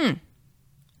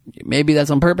 Maybe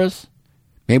that's on purpose.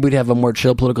 Maybe we'd have a more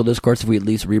chill political discourse if we at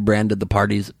least rebranded the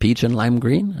parties peach and lime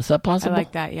green. Is that possible? I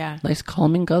like that, yeah. Nice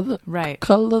calming color. Right.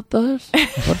 Colors.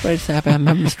 What did I say? I'm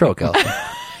having a stroke, Allison.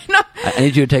 No. I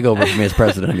need you to take over for me as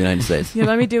president of the United States. Yeah,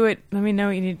 let me do it. Let me know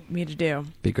what you need me to do.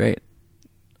 Be great.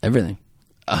 Everything.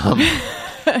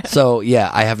 So, yeah,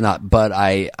 I have not, but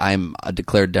I'm a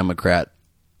declared Democrat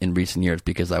in recent years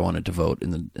because I wanted to vote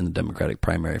in the Democratic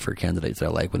primary for candidates that I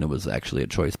like when it was actually a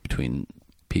choice between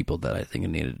people that I think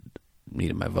needed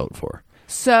my vote for.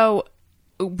 So,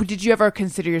 did you ever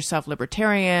consider yourself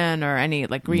libertarian or any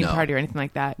like Green No. Party or anything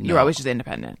like that? You No. were always just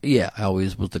independent. Yeah, I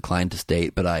always was declined to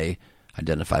state, but I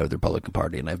identified with the Republican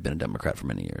Party, and I've been a Democrat for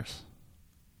many years.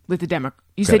 With the Democrat.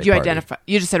 You said you Party. identify.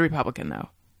 You just said Republican, though.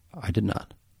 I did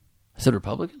not. I said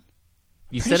Republican?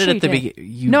 You Pretty said sure it at the you did.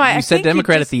 beginning. No, I you said think you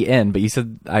Democrat just- at the end, but you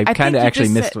said I think kind of you actually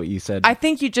just missed said- what you said. I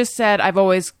think you just said I've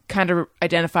always kind of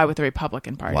identified with the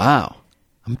Republican Party. Wow.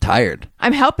 I'm tired.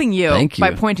 I'm helping you, Thank you.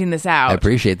 by pointing this out. I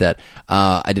appreciate that.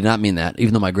 I did not mean that.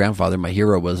 Even though my grandfather, my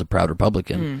hero, was a proud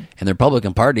Republican. And the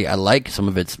Republican Party, I like some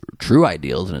of its true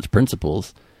ideals and its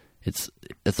principles. It's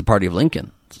the party of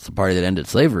Lincoln. It's the party that ended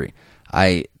slavery.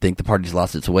 I think the party's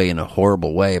lost its way in a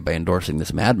horrible way by endorsing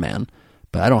this madman.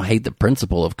 But I don't hate the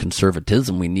principle of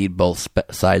conservatism. We need both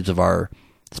sides of our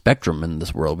spectrum in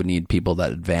this world. We need people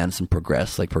that advance and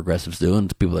progress like progressives do,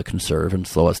 and people that conserve and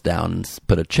slow us down and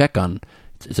put a check on.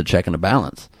 It's a check and a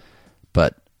balance.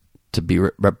 But to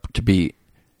be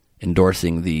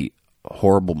endorsing the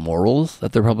horrible morals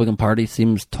that the Republican Party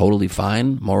seems totally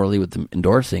fine morally with them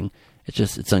endorsing,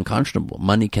 it's unconscionable.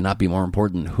 Money cannot be more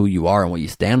important than who you are and what you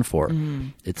stand for.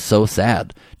 It's so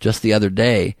sad. Just the other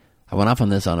day, I went off on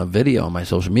this on a video on my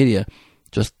social media.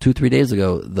 Just 2-3 days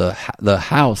ago, the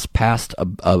House passed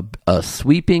a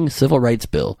sweeping civil rights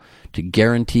bill to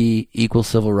guarantee equal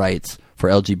civil rights for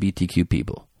LGBTQ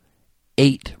people.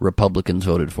 8 Republicans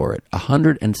voted for it.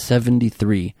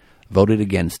 173 voted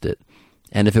against it.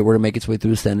 And if it were to make its way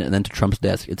through the Senate and then to Trump's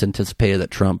desk, it's anticipated that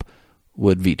Trump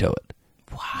would veto it.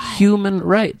 Why? Human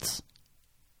rights.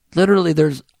 Literally,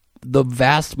 there's the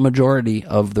vast majority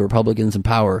of the Republicans in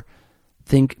power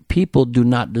think people do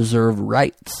not deserve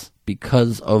rights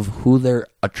because of who they're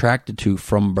attracted to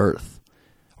from birth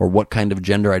or what kind of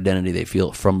gender identity they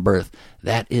feel from birth.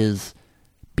 That is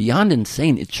beyond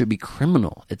insane. It should be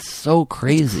criminal. It's so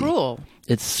crazy. It's cruel.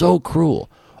 It's so cruel.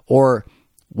 Or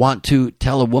want to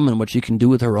tell a woman what she can do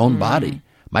with her own body.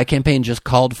 My campaign just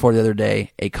called for the other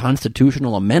day a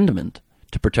constitutional amendment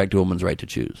to protect a woman's right to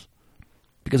choose.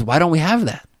 Because why don't we have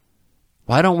that?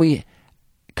 Why don't we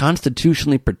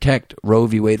constitutionally protect Roe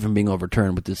v. Wade from being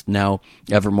overturned with this now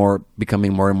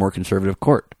becoming more and more conservative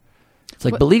court? It's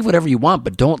like, believe whatever you want,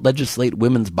 but don't legislate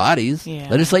women's bodies. Yeah.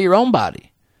 Legislate your own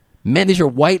body. Men, these are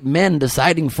white men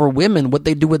deciding for women what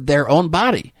they do with their own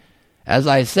body. As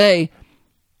I said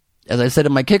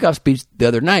in my kickoff speech the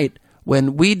other night,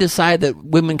 when we decide that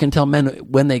women can tell men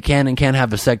when they can and can't have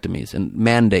vasectomies and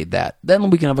mandate that, then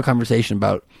we can have a conversation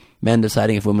about men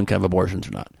deciding if women can have abortions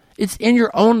or not. It's in your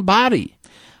own body.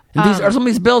 And these are some of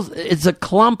these bills. It's a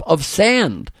clump of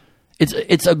sand.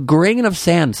 It's a grain of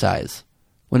sand size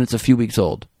when it's a few weeks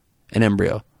old, an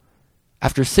embryo.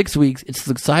 After 6 weeks, it's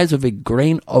the size of a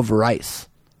grain of rice.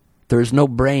 There is no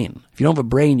brain. If you don't have a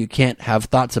brain, you can't have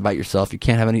thoughts about yourself.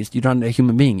 You're not a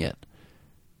human being yet.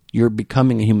 You're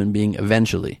becoming a human being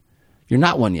eventually. You're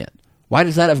not one yet. Why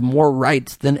does that have more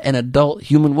rights than an adult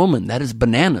human woman? That is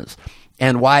bananas.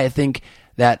 And why I think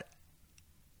that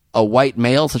a white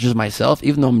male such as myself,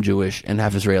 even though I'm Jewish and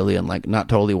half Israeli and like not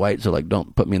totally white, so like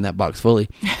don't put me in that box fully,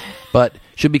 but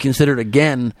should be considered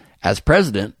again as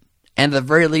president and at the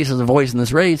very least as a voice in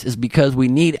this race is because we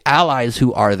need allies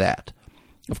who are that.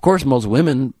 Of course, most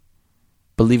women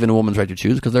believe in a woman's right to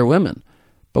choose because they're women.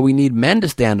 But we need men to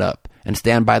stand up and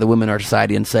stand by the women in our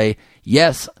society and say,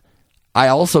 yes, I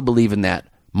also believe in that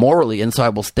morally, and so I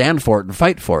will stand for it and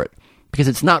fight for it. Because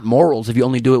it's not morals if you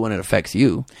only do it when it affects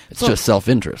you. It's just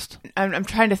self-interest. I'm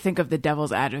trying to think of the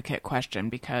devil's advocate question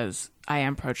because I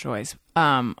am pro-choice. So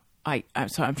I'm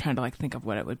trying to like think of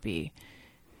what it would be.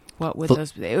 What would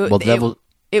those be?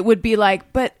 It would be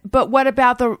like, but what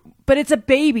about but it's a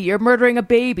baby. You're murdering a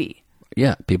baby.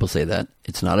 Yeah, people say that.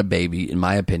 It's not a baby, in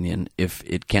my opinion, if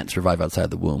it can't survive outside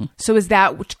the womb. So is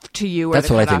that to you where That's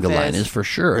the what I think the cutoff line is for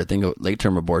sure. I think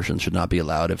late-term abortion should not be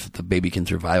allowed if the baby can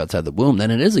survive outside the womb.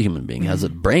 Then it is a human being, has a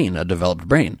brain, a developed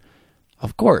brain.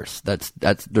 Of course, that's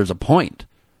there's a point,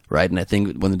 right? And I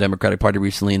think when the Democratic Party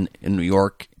recently in New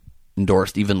York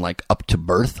endorsed even like up to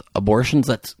birth abortions,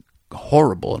 that's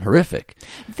horrible and horrific.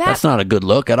 That's not a good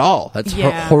look at all. That's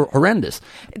horrendous.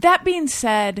 That being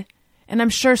said, and I'm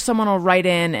sure someone will write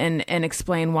in and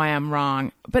explain why I'm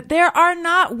wrong, but there are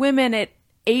not women at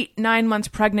 8-9 months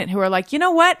pregnant who are like, you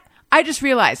know what? I just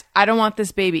realized I don't want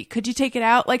this baby. Could you take it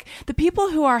out? Like the people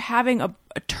who are having a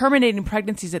terminating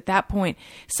pregnancies at that point,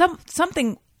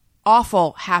 something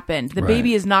awful happened. The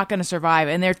baby is not going to survive,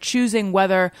 and they're choosing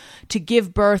whether to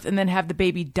give birth and then have the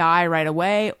baby die right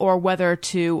away, or whether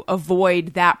to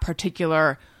avoid that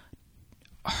particular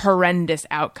horrendous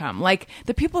outcome. Like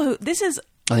the people who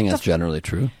I think that's generally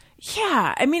true.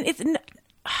 Yeah, I mean,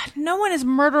 no one is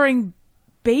murdering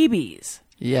babies.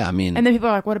 Yeah, I mean... And then people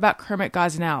are like, what about Kermit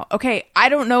Gosnell? Okay, I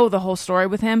don't know the whole story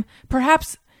with him.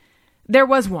 Perhaps there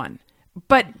was one.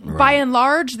 But by and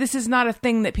large, this is not a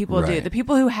thing that people do. The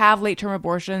people who have late-term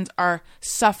abortions are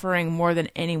suffering more than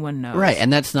anyone knows. Right,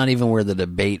 and that's not even where the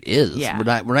debate is. Yeah.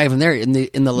 We're not even there. In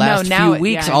the last few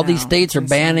weeks, all these states are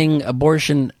banning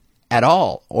abortion at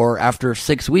all, or after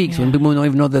 6 weeks when people don't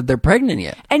even know that they're pregnant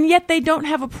yet. And yet they don't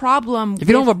have a problem. If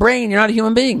you don't have a brain, you're not a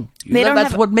human being.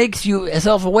 That's what makes you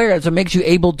self-aware. That's what makes you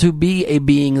able to be a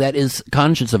being that is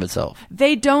conscious of itself.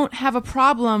 They don't have a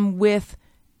problem with...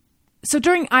 So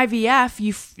during IVF,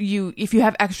 if you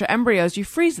have extra embryos, you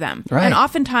freeze them. Right. And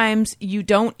oftentimes you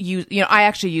don't use, I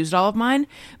actually used all of mine,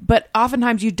 but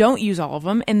oftentimes you don't use all of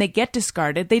them and they get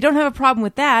discarded. They don't have a problem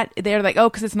with that. They're like, oh,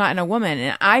 because it's not in a woman.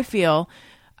 And I feel...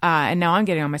 and now I'm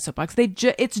getting on my soapbox.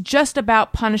 It's just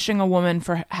about punishing a woman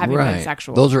for having been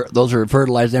sexual. Those are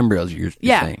fertilized embryos. You're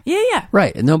saying. Yeah.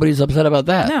 Right, and nobody's upset about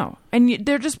that. No, and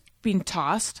they're just being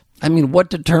tossed. I mean,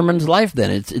 what determines life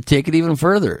then? Take it even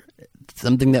further.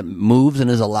 Something that moves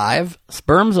and is alive.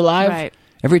 Sperm's alive. Right.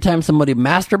 Every time somebody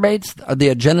masturbates, are they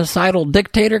a genocidal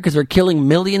dictator because they're killing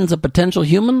millions of potential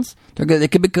humans? They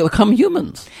could become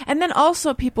humans. And then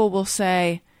also people will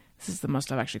say, this is the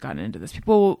most I've actually gotten into this.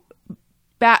 People will.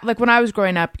 Like when I was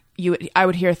growing up, I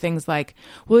would hear things like,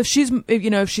 well, if she's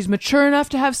mature enough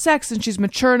to have sex and she's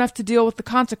mature enough to deal with the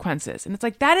consequences. And it's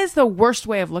like, that is the worst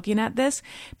way of looking at this,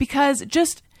 because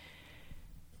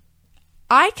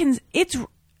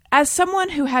as someone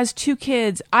who has 2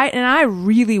 kids, I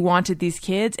really wanted these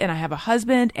kids, and I have a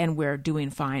husband and we're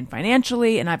doing fine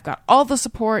financially and I've got all the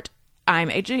support. I'm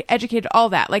educated, all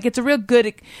that. Like it's a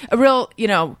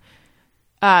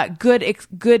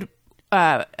good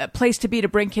place to be to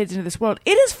bring kids into this world.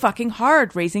 It is fucking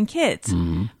hard raising kids.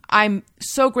 Mm-hmm. I'm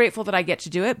so grateful that I get to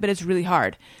do it, but it's really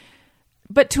hard.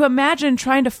 But to imagine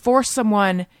trying to force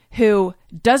someone who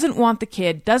doesn't want the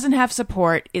kid, doesn't have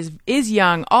support, is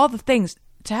young, all the things,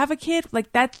 to have a kid,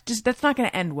 like that's not going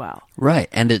to end well. Right.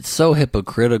 And it's so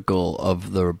hypocritical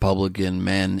of the Republican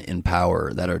men in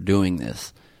power that are doing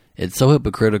this. It's so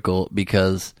hypocritical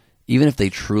because even if they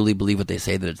truly believe what they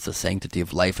say, that it's the sanctity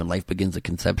of life and life begins at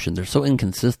conception, they're so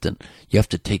inconsistent. You have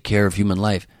to take care of human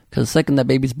life. Because the second that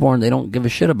baby's born, they don't give a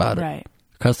shit about it. Right.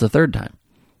 Because the third time.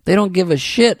 They don't give a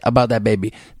shit about that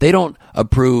baby. They don't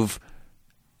approve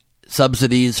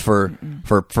subsidies for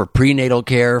prenatal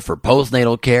care, for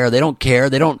postnatal care. They don't care.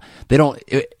 They don't.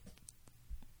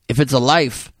 If it's a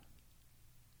life,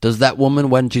 does that woman,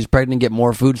 when she's pregnant, get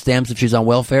more food stamps if she's on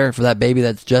welfare for that baby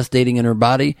that's gestating in her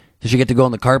body? Does she get to go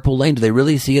in the carpool lane? Do they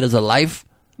really see it as a life?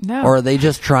 No. Or are they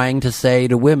just trying to say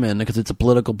to women, because it's a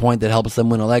political point that helps them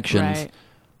win elections, right,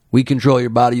 we control your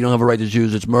body, you don't have a right to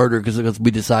choose, it's murder because we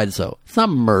decide so. It's not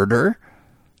murder.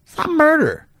 It's not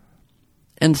murder.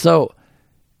 And so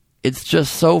it's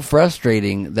just so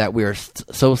frustrating that we are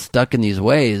so stuck in these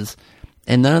ways,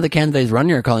 and none of the candidates running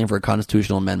here are calling for a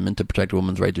constitutional amendment to protect a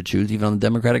woman's right to choose, even on the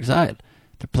Democratic side.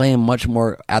 They're playing much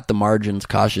more at the margins,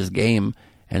 cautious game,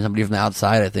 and somebody from the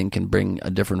outside, I think, can bring a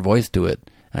different voice to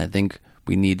it. And I think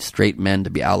we need straight men to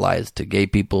be allies to gay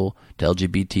people, to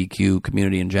LGBTQ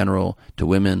community in general, to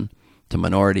women, to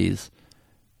minorities.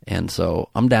 And so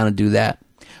I'm down to do that.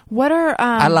 What are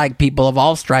I like people of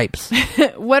all stripes.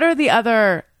 What are the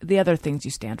other things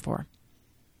you stand for?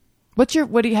 How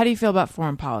do you feel about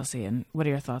foreign policy, and what are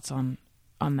your thoughts on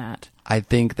on that? I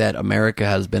think that America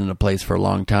has been in a place for a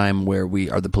long time where we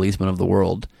are the policemen of the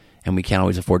world, and we can't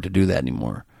always afford to do that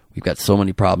anymore. We've got so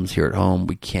many problems here at home,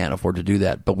 we can't afford to do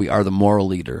that. But we are the moral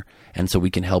leader, and so we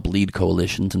can help lead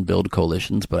coalitions and build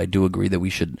coalitions. But I do agree that we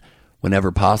should,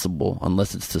 whenever possible,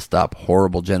 unless it's to stop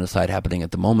horrible genocide happening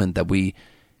at the moment, that we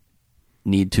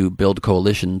need to build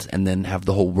coalitions and then have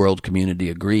the whole world community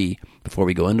agree before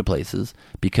we go into places,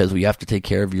 because we have to take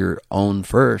care of your own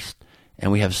first.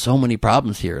 And we have so many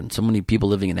problems here, and so many people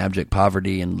living in abject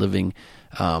poverty, and living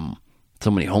so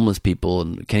many homeless people,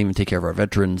 and we can't even take care of our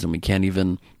veterans, and we can't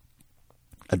even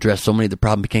address so many of the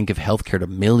problems. We can't give health care to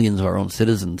millions of our own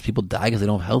citizens. People die because they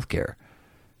don't have health care.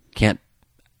 Can't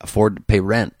afford to pay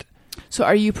rent. So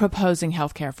are you proposing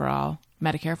health care for all,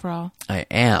 Medicare for all? I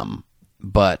am,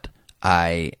 but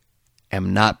I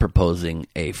am not proposing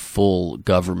a full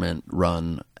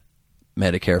government-run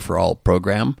Medicare for all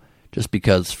program, just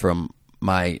because from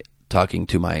my talking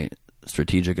to my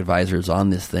strategic advisors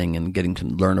on this thing and getting to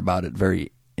learn about it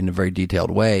in a very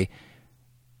detailed way,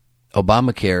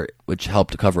 Obamacare, which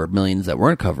helped to cover millions that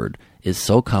weren't covered, is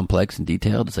so complex and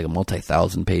detailed. It's like a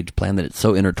multi-thousand-page plan that it's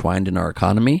so intertwined in our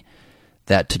economy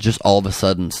that to just all of a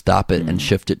sudden stop it and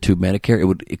shift it to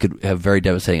Medicare, it could have very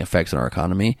devastating effects on our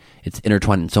economy. It's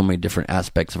intertwined in so many different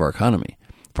aspects of our economy,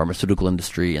 pharmaceutical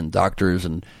industry and doctors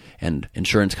and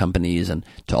insurance companies, and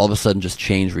to all of a sudden just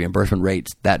change reimbursement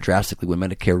rates that drastically when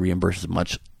Medicare reimburses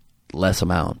much less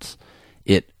amounts.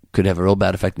 It could have a real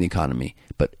bad effect on the economy.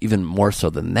 But even more so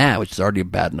than that, which is already a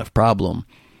bad enough problem,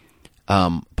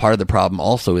 part of the problem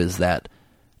also is that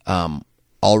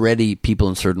already people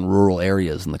in certain rural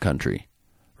areas in the country,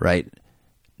 right,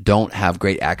 don't have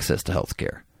great access to health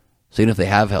care. So even if they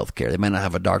have health care, they might not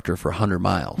have a doctor for 100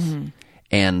 miles. Mm-hmm.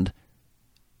 And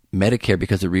Medicare,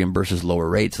 because it reimburses lower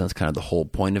rates, and that's kind of the whole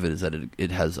point of it, is that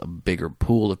it has a bigger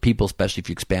pool of people, especially if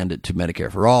you expand it to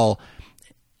Medicare for all.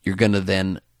 You're going to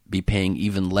then be paying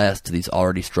even less to these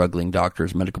already struggling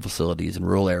doctors, medical facilities in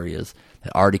rural areas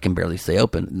that already can barely stay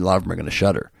open. A lot of them are going to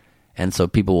shutter. And so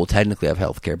people will technically have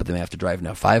health care, but they may have to drive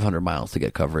now 500 miles to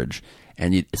get coverage,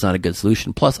 and it's not a good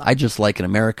solution. Plus, I just like in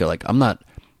America, like I'm not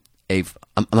a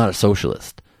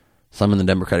socialist. Some in the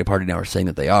Democratic Party now are saying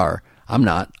that they are. I'm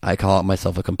not. I call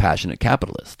myself a compassionate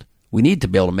capitalist. We need to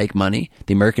be able to make money.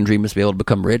 The American dream is to be able to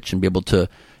become rich and be able to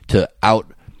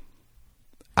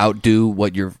outdo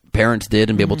what your parents did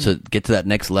and be able to get to that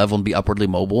next level and be upwardly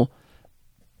mobile.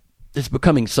 It's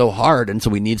becoming so hard, and so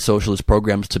we need socialist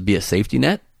programs to be a safety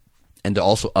net and to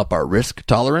also up our risk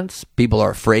tolerance. People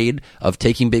are afraid of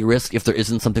taking big risks if there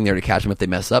isn't something there to catch them if they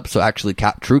mess up. So actually,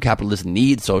 true capitalists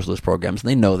need socialist programs, and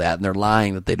they know that, and they're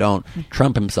lying that they don't.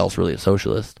 Trump himself's really a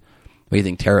socialist. What do you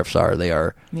think tariffs are? They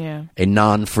are a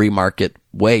non-free market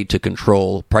way to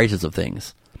control prices of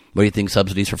things. What do you think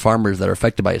subsidies for farmers that are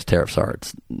affected by his tariffs are?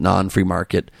 It's non-free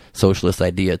market socialist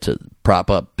idea to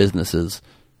prop up businesses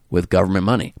with government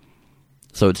money.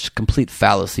 So it's a complete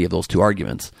fallacy of those two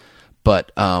arguments.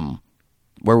 But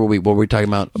where were we? What were we talking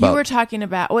about? You were talking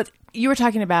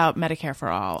about Medicare for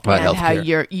all, right, and how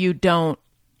healthcare.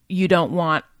 you don't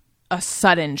want a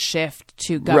sudden shift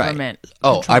to government. Right.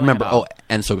 Oh, I remember. It all.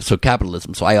 And so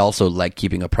capitalism. So I also like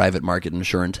keeping a private market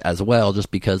insurance as well,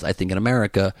 just because I think in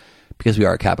America, because we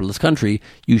are a capitalist country,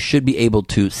 you should be able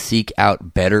to seek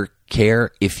out better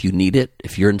care if you need it.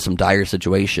 If you're in some dire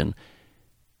situation,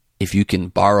 if you can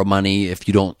borrow money, if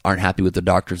you aren't happy with the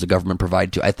doctors the government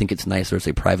provide to, I think it's nice there's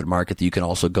a private market that you can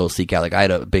also go seek out. Like I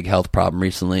had a big health problem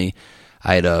recently.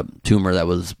 I had a tumor that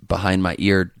was behind my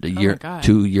ear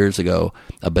 2 years ago,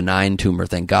 a benign tumor,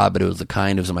 thank God, but it was it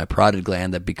was in my parotid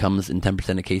gland that becomes, in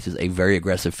 10% of cases, a very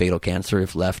aggressive fatal cancer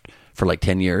if left for like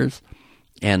 10 years.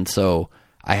 And so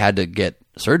I had to get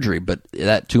surgery, but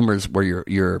that tumor is where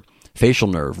your facial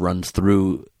nerve runs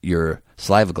through your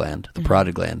saliva gland, the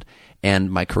parotid gland.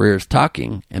 And my career is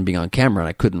talking and being on camera, and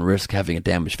I couldn't risk having a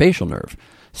damaged facial nerve.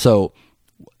 So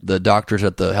the doctors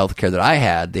at the healthcare that I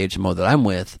had, the HMO that I'm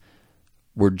with,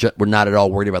 were not at all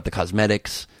worried about the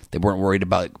cosmetics. They weren't worried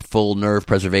about full nerve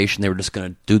preservation. They were just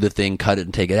going to do the thing, cut it,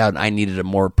 and take it out. And I needed a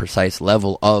more precise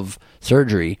level of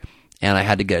surgery, and I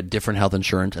had to get a different health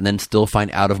insurance and then still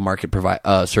find out-of-market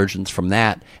surgeons from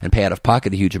that and pay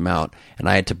out-of-pocket a huge amount. And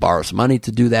I had to borrow some money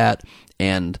to do that,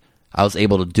 and I was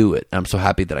able to do it. And I'm so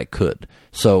happy that I could.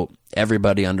 So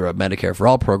everybody under a Medicare for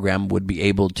All program would be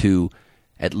able to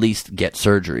at least get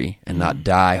surgery and not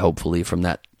die, hopefully, from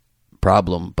that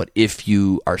problem. But if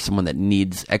you are someone that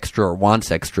needs extra or wants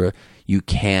extra, you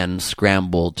can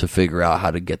scramble to figure out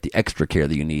how to get the extra care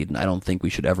that you need. And I don't think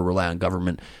we should ever rely on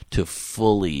government to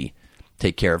fully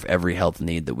take care of every health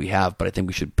need that we have, but I think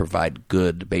we should provide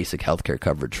good basic healthcare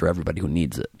coverage for everybody who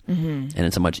needs it. And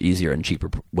it's a much easier and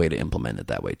cheaper way to implement it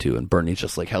that way too. And Bernie's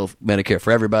just like Medicare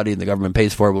for everybody and the government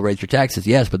pays for it. We'll raise your taxes.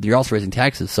 Yes, but you're also raising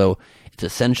taxes. So it's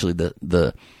essentially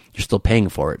you're still paying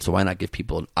for it. So why not give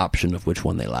people an option of which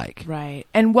one they like? Right.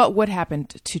 And what would happen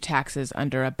to taxes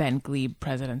under a Ben Gleib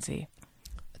presidency?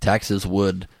 Taxes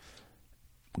would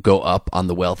go up on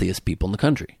the wealthiest people in the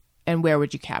country. And where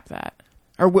would you cap that?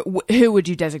 Or who would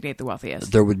you designate the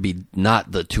wealthiest? There would be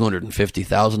not the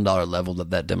 $250,000 level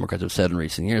that Democrats have said in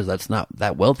recent years. That's not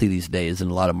that wealthy these days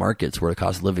in a lot of markets where the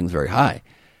cost of living is very high.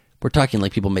 We're talking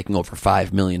like people making over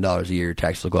 $5 million a year.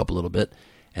 Taxes will go up a little bit.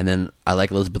 And then I like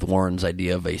Elizabeth Warren's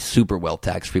idea of a super wealth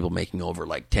tax for people making over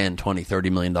like $10, $20,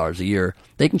 $30 million a year.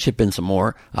 They can chip in some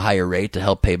more, a higher rate to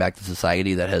help pay back the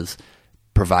society that has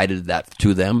provided that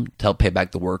to them, to help pay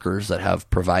back the workers that have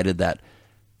provided that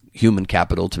human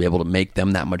capital to be able to make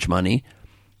them that much money.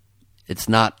 It's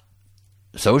not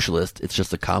socialist. It's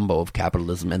just a combo of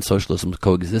capitalism and socialism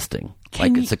coexisting.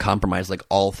 It's a compromise like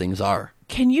all things are.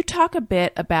 Can you talk a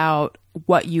bit about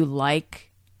what you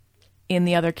like in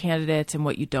the other candidates and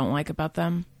what you don't like about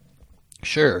them?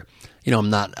 Sure. I'm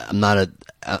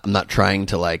not trying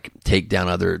to like take down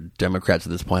other Democrats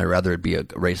at this point. I'd rather it be a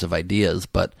race of ideas,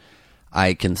 but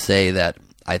I can say that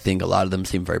I think a lot of them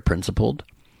seem very principled.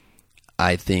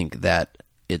 I think that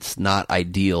it's not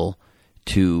ideal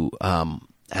to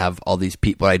have all these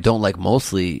people. What I don't like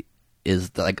mostly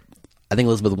is that, like, I think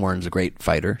Elizabeth Warren's a great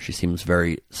fighter. She seems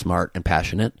very smart and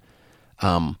passionate.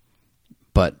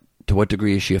 But to what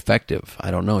degree is she effective?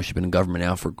 I don't know. She's been in government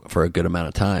now for a good amount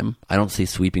of time. I don't see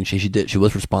sweeping. She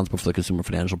was responsible for the Consumer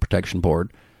Financial Protection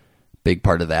Board. Big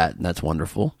part of that, and that's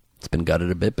wonderful. It's been gutted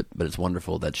a bit, but it's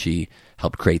wonderful that she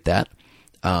helped create that.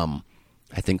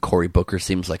 I think Cory Booker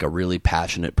seems like a really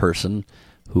passionate person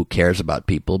who cares about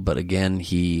people. But again,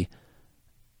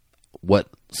 what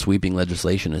sweeping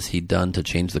legislation has he done to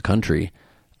change the country?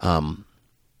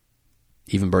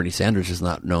 Even Bernie Sanders is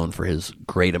not known for his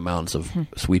great amounts of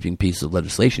sweeping pieces of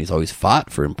legislation. He's always fought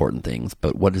for important things,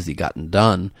 but what has he gotten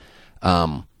done?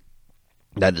 That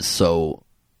is so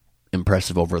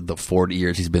impressive over the 40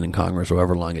 years he's been in Congress, or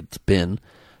however long it's been.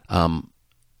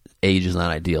 Age is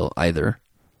not ideal either.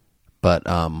 But,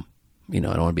 I don't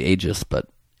want to be ageist, but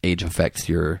age affects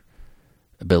your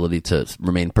ability to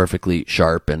remain perfectly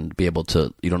sharp and be able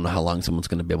to, you don't know how long someone's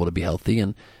going to be able to be healthy.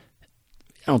 And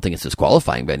I don't think it's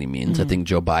disqualifying by any means. I think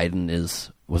Joe Biden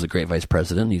was a great vice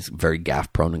president. He's very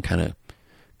gaffe prone and kind of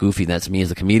goofy. That's me as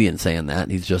a comedian saying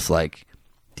that. He's just like,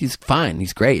 he's fine.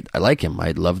 He's great. I like him. I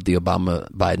loved the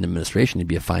Obama-Biden administration. He'd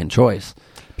be a fine choice.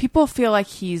 People feel like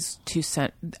he's too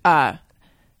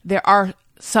there are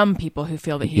some people who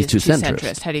feel that he's too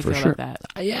centrist. How do you feel about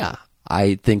that? Yeah.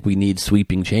 I think we need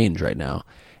sweeping change right now.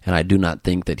 And I do not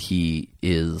think that he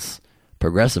is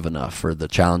progressive enough for the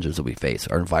challenges that we face.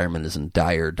 Our environment is in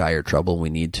dire, dire trouble. We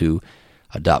need to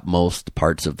adopt most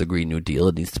parts of the Green New Deal.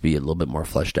 It needs to be a little bit more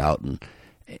fleshed out.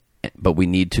 But we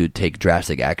need to take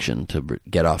drastic action to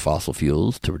get off fossil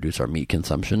fuels, to reduce our meat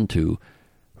consumption, to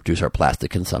reduce our plastic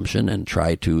consumption, and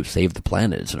try to save the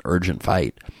planet. It's an urgent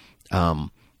fight.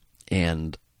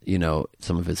 And,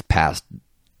 some of his past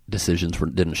decisions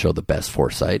didn't show the best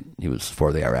foresight. He was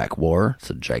for the Iraq War. It's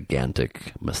a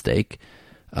gigantic mistake.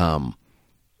 And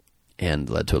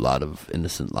led to a lot of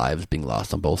innocent lives being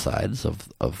lost on both sides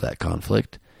of that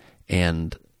conflict.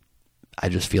 And I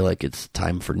just feel like it's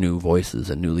time for new voices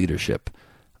and new leadership.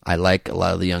 I like a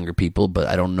lot of the younger people, but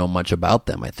I don't know much about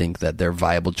them. I think that they're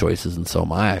viable choices, and so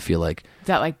am I. I feel like... Is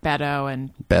that like Beto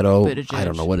and Buttigieg? I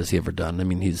don't know. What has he ever done? I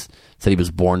mean, he's said he was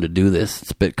born to do this.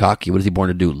 It's a bit cocky. What is he born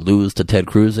to do? Lose to Ted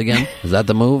Cruz again? Is that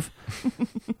the move?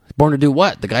 He's born to do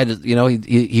what? The guy,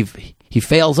 he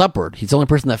fails upward. He's the only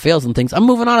person that fails and thinks, I'm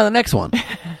moving on to the next one.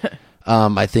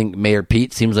 I think Mayor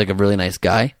Pete seems like a really nice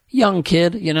guy. Young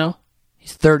kid,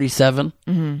 He's 37.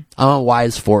 Mm-hmm. I'm a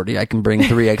wise 40. I can bring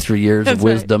 3 extra years of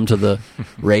wisdom to the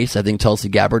race. I think Tulsi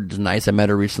Gabbard is nice. I met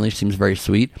her recently. She seems very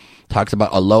sweet. Talks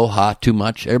about aloha too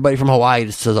much. Everybody from Hawaii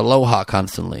just says aloha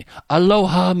constantly.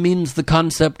 Aloha means the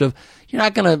concept of you're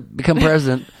not going to become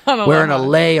president wearing a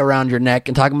lei around your neck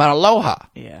and talking about aloha.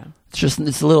 Yeah. It's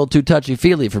a little too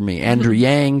touchy-feely for me. Andrew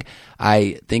Yang,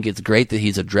 I think it's great that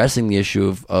he's addressing the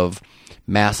issue of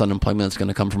mass unemployment that's going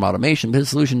to come from automation, but his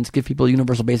solution is to give people a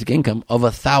universal basic income of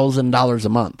 $1,000 a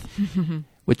month,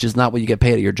 which is not what you get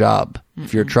paid at your job. Mm-hmm.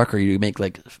 If you're a trucker, you make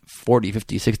like $40,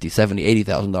 $50, $60, $70,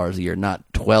 $80,000 a year, not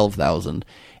 $12,000.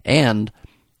 And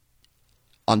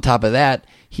on top of that,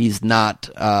 he's not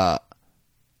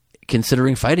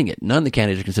considering fighting it. None of the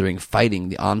candidates are considering fighting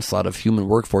the onslaught of human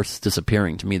workforce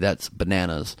disappearing. To me, that's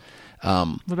bananas.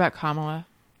 What about Kamala?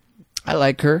 I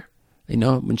like her. You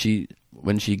know, when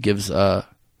she gives her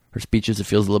speeches, it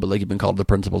feels a little bit like you've been called to the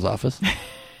principal's office.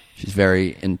 She's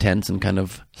very intense and kind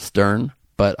of stern,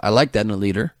 but I like that in a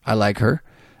leader. I like her.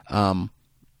 I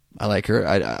like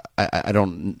her. I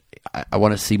want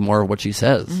to see more of what she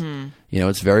says. Mm-hmm. You know,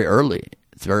 it's very early.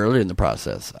 It's very early in the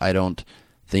process. I don't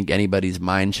think anybody's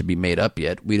mind should be made up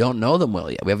yet. We don't know them well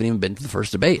yet. We haven't even been to the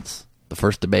first debates. The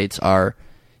first debates are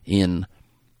in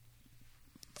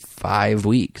 5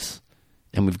 weeks,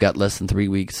 and we've got less than 3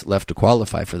 weeks left to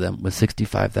qualify for them with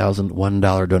 $65,000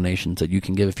 $1 donations that you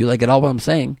can give if you like it all what I'm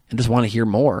saying and just want to hear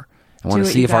more. I want Do to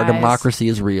it, see you if our guys. democracy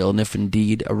is real, and if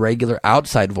indeed a regular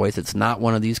outside voice, it's not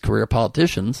one of these career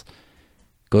politicians.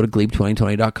 Go to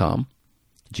Gleib2020.com,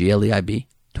 Gleib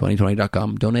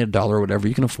 2020.com, donate $1 or whatever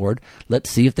you can afford.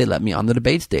 Let's see if they let me on the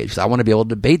debate stage, because I want to be able to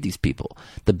debate these people.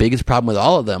 The biggest problem with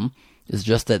all of them is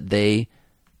just that they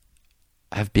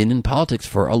have been in politics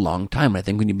for a long time. I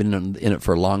think when you've been in it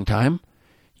for a long time,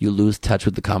 you lose touch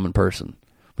with the common person.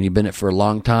 When you've been in it for a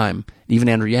long time, even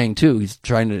Andrew Yang too, he's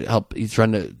trying to help, he's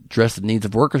trying to address the needs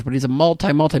of workers, but he's a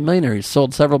multi-millionaire. He's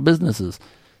sold several businesses.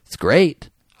 It's great.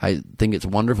 I think it's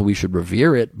wonderful. We should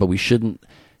revere it, but we shouldn't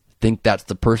think that's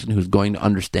the person who's going to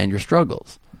understand your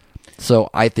struggles.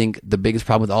 So I think the biggest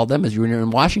problem with all of them is you're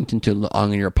in Washington too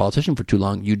long and you're a politician for too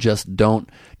long. You just don't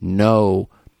know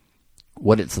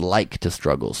what it's like to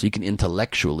struggle. So you can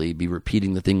intellectually be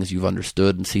repeating the things you've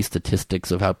understood and see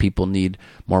statistics of how people need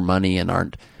more money and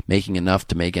aren't making enough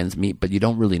to make ends meet, but you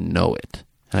don't really know it.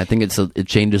 And I think it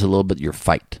changes a little bit your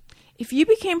fight. If you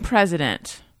became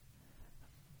president,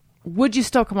 would you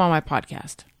still come on my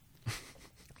podcast?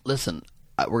 Listen,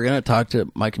 we're going to talk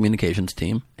to my communications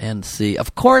team and see.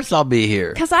 Of course I'll be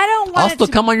here. Because I don't want I'll it still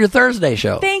to... come on your Thursday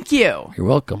show. Thank you. You're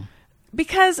welcome.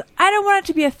 Because I don't want it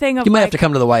to be a thing of You might like... have to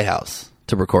come to the White House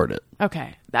to record it.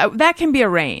 Okay. That can be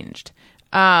arranged.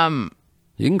 You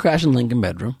can crash in Lincoln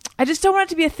bedroom. I just don't want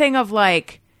it to be a thing of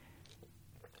like,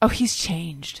 oh, he's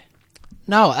changed.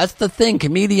 No, that's the thing.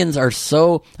 Comedians are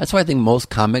so... That's why I think most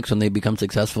comics, when they become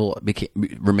successful,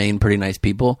 remain pretty nice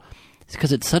people. It's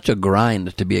because it's such a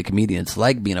grind to be a comedian. It's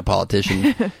like being a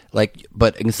politician.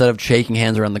 But instead of shaking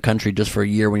hands around the country just for a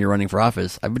year when you're running for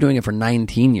office, I've been doing it for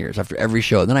 19 years after every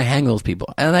show. Then I hang with those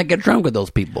people. And I get drunk with those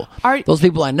people. Those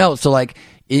people I know. So and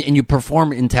you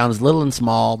perform in towns little and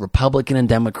small, Republican and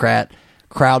Democrat,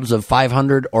 crowds of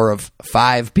 500 or of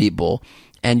 5 people.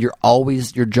 And your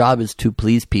job is to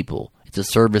please people. It's a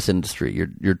service industry.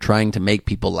 You're trying to make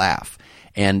people laugh.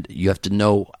 And you have to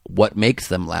know what makes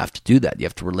them laugh to do that. You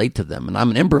have to relate to them. And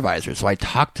I'm an improviser, so I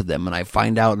talk to them and I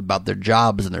find out about their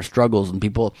jobs and their struggles. And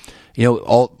people,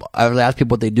 I ask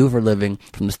people what they do for a living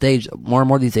from the stage. More and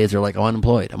more these days, they're like, I'm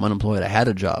unemployed. I had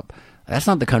a job. That's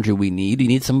not the country we need. You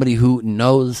need somebody who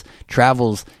knows,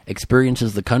 travels,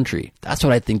 experiences the country. That's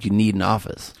what I think you need in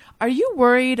office. Are you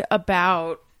worried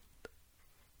about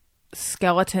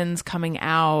skeletons coming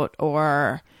out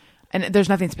or... And there's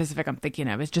nothing specific I'm thinking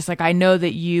of. It's just like I know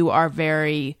that you are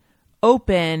very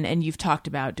open and you've talked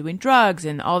about doing drugs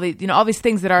and all these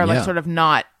things that are like sort of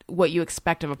not what you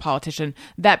expect of a politician.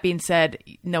 That being said,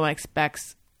 no one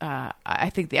expects. I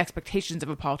think the expectations of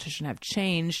a politician have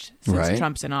changed since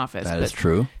Trump's in office. That is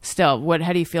true. Still,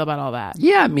 how do you feel about all that?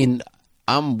 Yeah, I mean,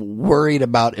 I'm worried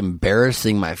about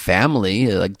embarrassing my family,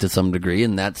 like to some degree,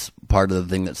 and that's part of the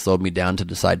thing that slowed me down to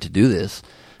decide to do this.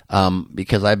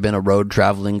 Because I've been a road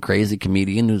traveling crazy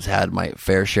comedian who's had my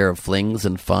fair share of flings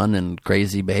and fun and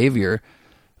crazy behavior,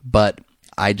 but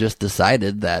I just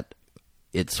decided that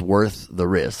it's worth the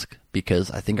risk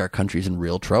because I think our country's in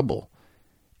real trouble,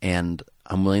 and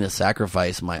I'm willing to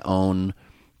sacrifice my own,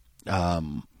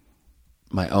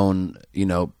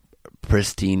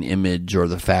 pristine image or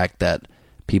the fact that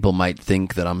people might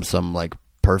think that I'm some like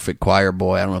perfect choir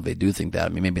boy. I don't know if they do think that. I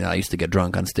mean, maybe not. I used to get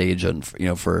drunk on stage and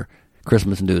for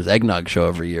Christmas and do his eggnog show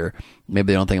every year. Maybe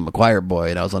they don't think I'm a choir boy,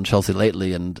 and I was on Chelsea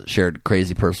Lately and shared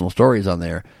crazy personal stories on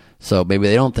there. So maybe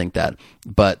they don't think that.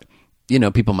 But,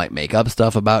 people might make up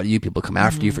stuff about you. People come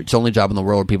after you. It's the only job in the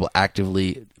world where people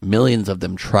actively, millions of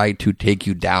them, try to take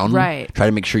you down. Right. Try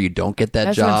to make sure you don't get that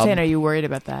That's job. what I'm saying. Are you worried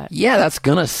about that? Yeah, that's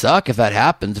going to suck if that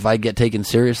happens. If I get taken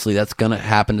seriously, that's going to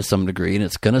happen to some degree, and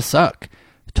it's going to suck.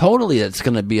 Totally, it's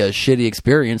going to be a shitty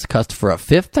experience, cussed for a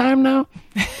 5th time now.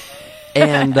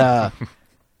 And, but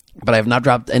I have not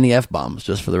dropped any F-bombs,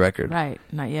 just for the record. Right.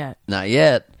 Not yet. Not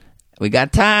yet. We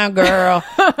got time, girl.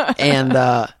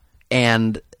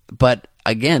 But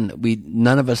again,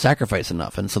 none of us sacrifice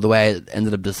enough. And so the way I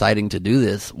ended up deciding to do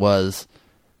this was,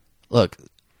 look,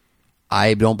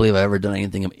 I don't believe I've ever done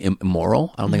anything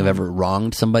immoral. I don't think I've ever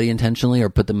wronged somebody intentionally or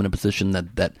put them in a position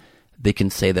that they can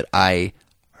say that I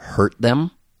hurt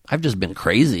them. I've just been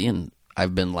crazy and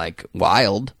I've been like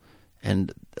wild.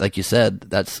 And like you said,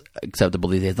 that's acceptable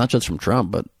these days, not just from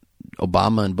Trump, but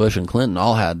Obama and Bush and Clinton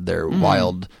all had their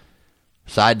wild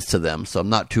sides to them. So I'm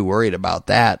not too worried about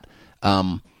that.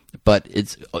 But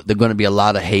there's going to be a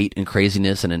lot of hate and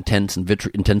craziness and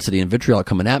intensity and vitriol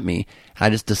coming at me. And I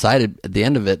just decided at the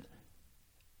end of it,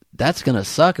 that's going to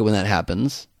suck when that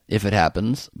happens, if it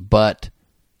happens. But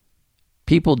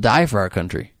people die for our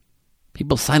country.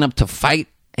 People sign up to fight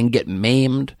and get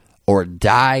maimed or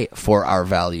die for our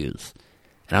values.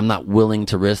 And I'm not willing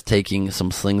to risk taking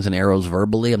some slings and arrows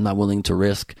verbally. I'm not willing to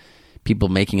risk people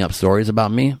making up stories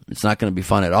about me. It's not going to be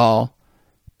fun at all.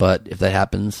 But if that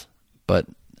happens, but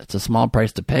it's a small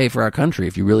price to pay for our country.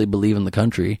 If you really believe in the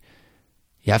country,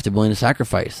 you have to be willing to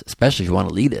sacrifice, especially if you want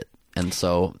to lead it. And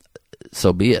so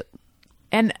be it.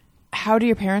 And how do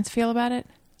your parents feel about it?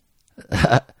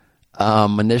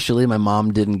 Initially, my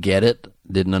mom didn't get it,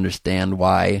 didn't understand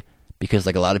why, because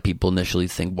like a lot of people initially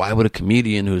think, why would a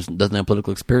comedian who doesn't have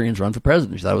political experience run for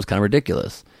president? She thought it was kind of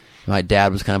ridiculous. My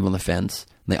dad was kind of on the fence.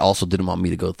 And they also didn't want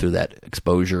me to go through that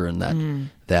exposure and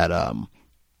that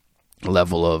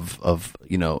level of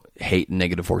hate and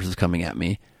negative forces coming at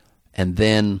me. And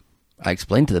then I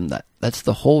explained to them that that's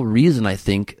the whole reason I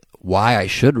think why I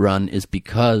should run is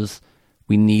because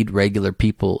we need regular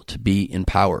people to be in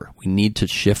power. We need to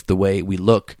shift the way we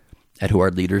look at who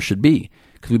our leaders should be,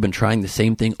 because we've been trying the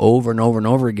same thing over and over and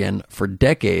over again for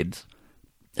decades,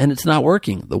 and it's not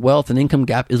working. The wealth and income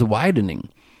gap is widening.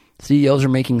 CEOs are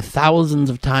making thousands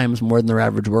of times more than their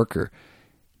average worker.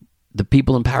 The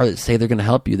people in power that say they're going to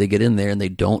help you, they get in there and they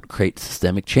don't create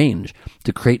systemic change.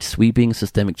 To create sweeping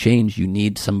systemic change, you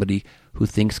need somebody who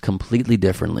thinks completely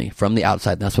differently from the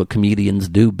outside. And that's what comedians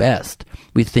do best.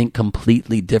 We think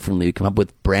completely differently. We come up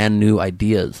with brand new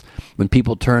ideas. When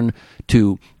people turn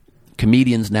to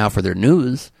comedians now for their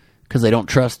news, because they don't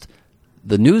trust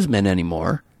the newsmen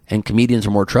anymore, and comedians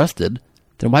are more trusted,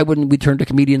 then why wouldn't we turn to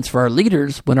comedians for our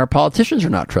leaders when our politicians are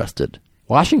not trusted?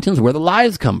 Washington's where the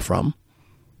lies come from.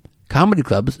 Comedy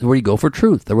clubs is where you go for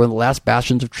truth. They're one of the last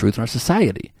bastions of truth in our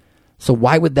society. So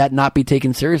why would that not be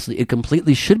taken seriously? It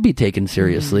completely should be taken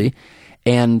seriously.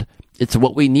 And it's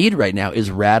what we need right now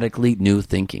is radically new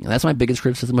thinking. And that's my biggest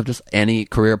criticism of just any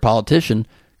career politician.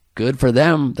 Good for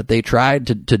them that they tried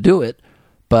to do it,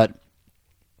 but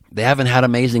they haven't had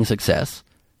amazing success.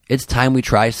 It's time we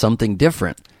try something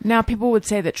different. Now, people would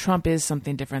say that Trump is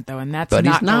something different, though, and that's But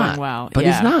not he's not. going well. But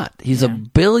he's not. He's a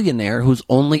billionaire who's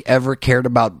only ever cared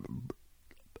about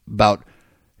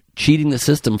cheating the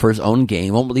system for his own gain.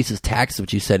 He won't release his taxes,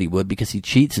 which he said he would, because he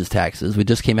cheats his taxes. We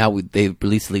just came out with, they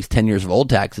released at least 10 years of old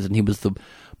taxes, and he was the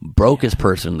brokest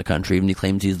person in the country, even he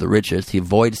claims he's the richest. He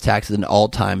avoids taxes in all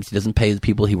times. He doesn't pay the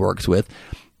people he works with.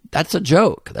 That's a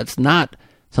joke. That's not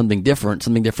something different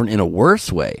in a worse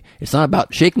way. It's not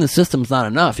about shaking the system's not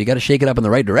enough. You got to shake it up in the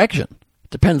right direction. It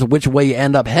depends on which way you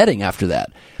end up heading after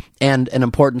that. And an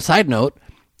important side note,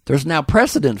 there's now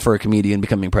precedent for a comedian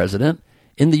becoming president.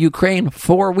 In the Ukraine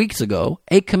 4 weeks ago,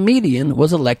 a comedian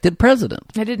was elected president.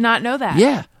 I did not know that.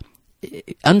 Yeah.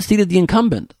 Unseated the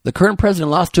incumbent. The current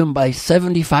president lost to him by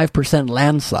 75%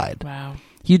 landslide. Wow.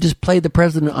 He just played the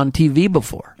president on TV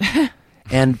before.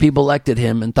 And people elected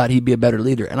him and thought he'd be a better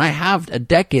leader. And I have a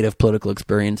decade of political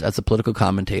experience as a political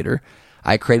commentator.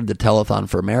 I created the Telethon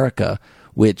for America,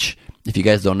 which, if you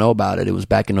guys don't know about it, it was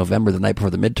back in November, the night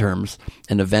before the midterms,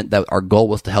 an event that our goal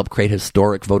was to help create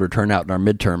historic voter turnout in our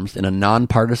midterms in a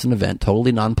nonpartisan event,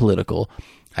 totally non-political.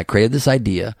 I created this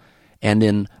idea,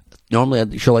 and normally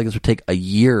a show like this would take a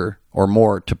year or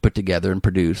more to put together and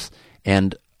produce,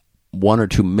 and $1 or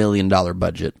 $2 million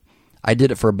budget. I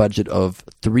did it for a budget of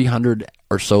 $300,000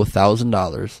 or so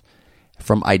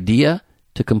from idea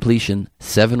to completion,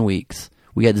 7 weeks.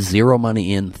 We had zero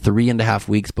money in 3.5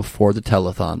 weeks before the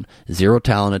telethon, zero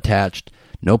talent attached,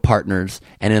 no partners,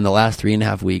 and in the last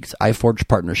 3.5 weeks, I forged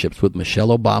partnerships with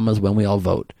Michelle Obama's When We All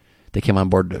Vote. They came on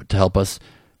board to help us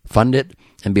fund it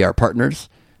and be our partners,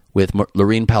 with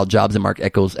Lorene Powell Jobs and Mark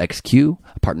Echoes XQ,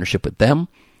 a partnership with them,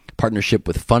 partnership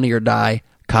with Funny or Die,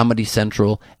 Comedy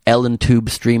Central, Ellen Tube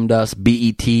streamed us,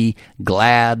 BET,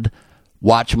 Glad,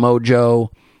 Watch Mojo.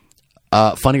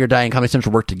 Funny or Die and Comedy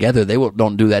Central work together. They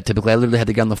don't do that typically. I literally had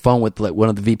to get on the phone with one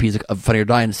of the VPs of Funny or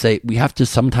Die and say, we have to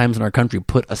sometimes in our country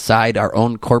put aside our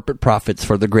own corporate profits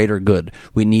for the greater good.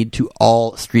 We need to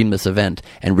all stream this event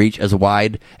and reach as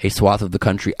wide a swath of the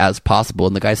country as possible.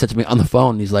 And the guy said to me on the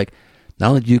phone, he's like, not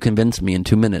only did you convince me in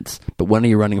 2 minutes, but when are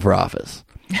you running for office?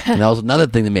 And that was another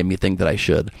thing that made me think that I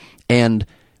should. And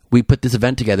we put this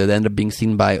event together that ended up being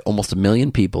seen by almost 1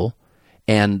 million people.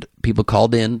 And people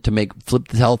called in to flip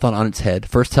the telethon on its head.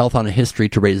 First telethon in history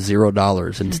to raise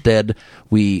 $0. Instead,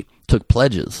 we took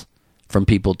pledges from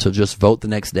people to just vote the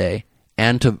next day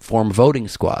and to form voting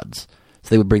squads. So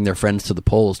they would bring their friends to the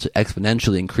polls to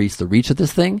exponentially increase the reach of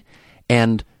this thing.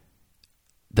 And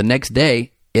the next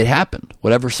day, it happened.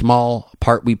 Whatever small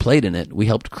part we played in it, we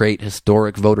helped create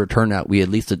historic voter turnout. We, at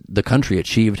least the country,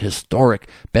 achieved historic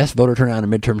best voter turnout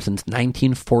in a midterm since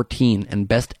 1914 and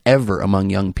best ever among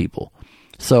young people.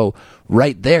 So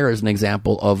right there is an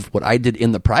example of what I did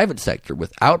in the private sector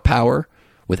without power,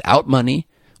 without money,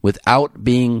 without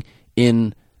being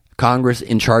in Congress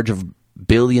in charge of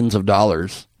billions of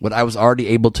dollars, what I was already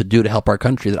able to do to help our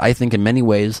country that I think in many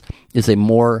ways is a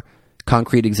more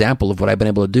concrete example of what I've been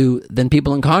able to do than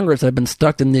people in Congress that have been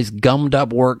stuck in these gummed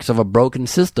up works of a broken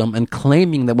system and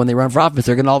claiming that when they run for office,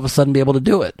 they're going to all of a sudden be able to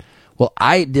do it. Well,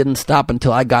 I didn't stop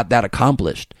until I got that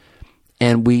accomplished.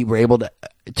 And we were able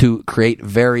to create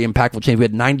very impactful change. We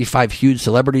had 95 huge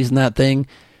celebrities in that thing.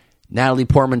 Natalie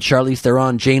Portman, Charlize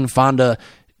Theron, Jane Fonda,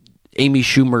 Amy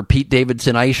Schumer, Pete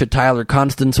Davidson, Aisha Tyler,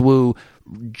 Constance Wu,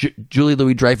 Julie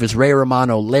Louis-Dreyfus, Ray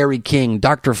Romano, Larry King,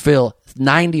 Dr. Phil.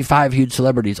 95 huge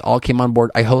celebrities all came on board.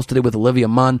 I hosted it with Olivia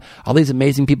Munn. All these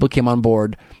amazing people came on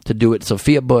board to do it.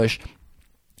 Sophia Bush.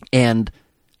 And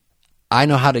I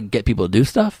know how to get people to do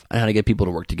stuff. I know how to get people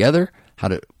to work together, how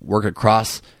to work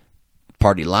across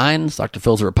party lines. Dr.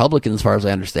 Phil's a Republican, as far as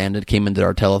I understand it, came into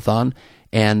our telethon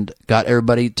and got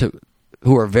everybody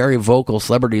who are very vocal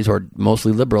celebrities who are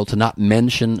mostly liberal to not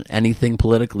mention anything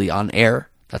politically on air.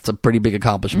 That's a pretty big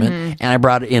accomplishment. Mm-hmm. And I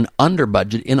brought it in under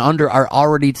budget, under our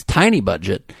already tiny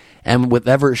budget. And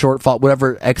whatever shortfall,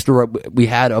 whatever extra we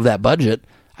had of that budget,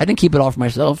 I didn't keep it all for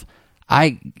myself.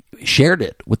 I shared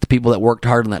it with the people that worked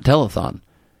hard on that telethon.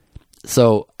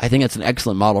 So I think it's an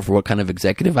excellent model for what kind of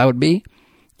executive I would be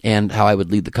and how I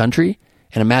would lead the country.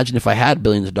 And imagine if I had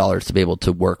billions of dollars to be able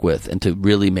to work with and to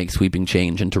really make sweeping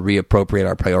change and to reappropriate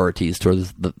our priorities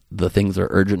towards the things that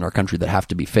are urgent in our country that have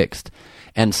to be fixed.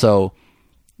 And so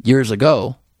years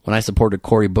ago, when I supported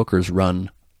Cory Booker's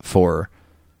run for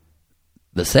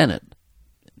the Senate,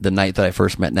 the night that I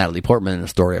first met Natalie Portman in a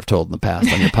story I've told in the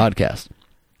past on your podcast,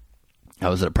 I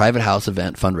was at a private house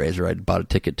event fundraiser. I bought a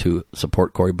ticket to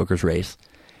support Cory Booker's race,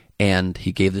 and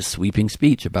he gave this sweeping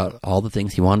speech about all the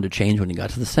things he wanted to change when he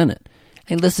got to the Senate.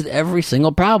 And he listed every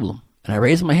single problem. And I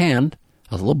raised my hand.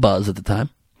 I was a little buzzed at the time.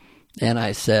 And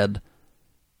I said,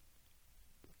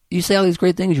 you say all these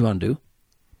great things you want to do,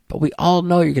 but we all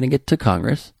know you're going to get to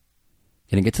Congress,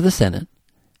 you're going to get to the Senate,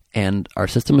 and our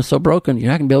system is so broken, you're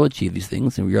not going to be able to achieve these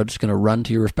things, and you're just going to run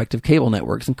to your respective cable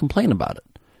networks and complain about it.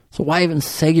 So why even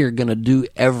say you're going to do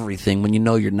everything when you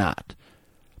know you're not?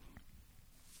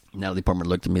 Natalie Portman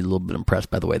looked at me a little bit impressed,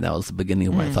 by the way. That was the beginning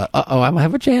of when I thought, I might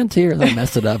have a chance here. And I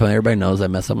messed it up, and everybody knows I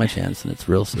messed up my chance, and it's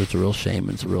a real shame.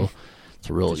 It's a real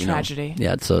tragedy.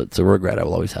 Yeah, it's a regret I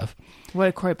will always have. What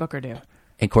did Cory Booker do?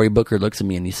 And Cory Booker looks at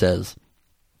me and he says,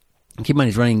 keep in mind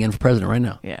he's running again for president right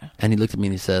now. Yeah. And he looked at me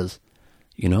and he says,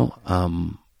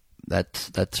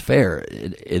 that's fair.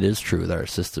 It is true that our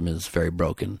system is very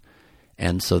broken.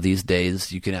 And so these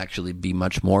days you can actually be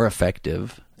much more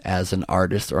effective as an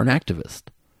artist or an activist.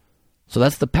 So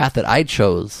that's the path that I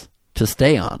chose to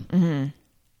stay on. Mm-hmm.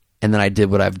 And then I did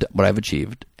what I've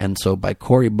achieved. And so by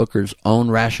Cory Booker's own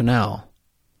rationale,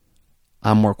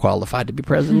 I'm more qualified to be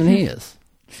president than he is.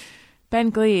 Ben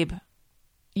Gleib,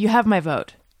 you have my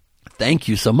vote. Thank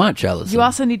you so much, Allison. You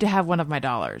also need to have one of my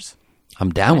dollars.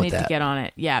 I'm down with I need that. to get on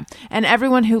it. Yeah. And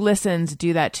everyone who listens,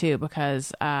 do that too,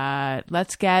 because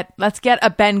let's get a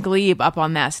Ben Gleib up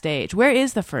on that stage. Where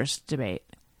is the first debate?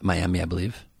 Miami, I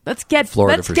believe. Let's get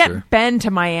sure. Ben to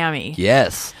Miami.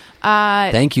 Yes.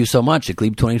 Thank you so much. At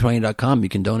Gleib2020.com, you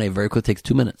can donate very quick. It takes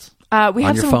 2 minutes. We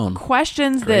have some phone.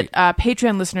 questions Great. that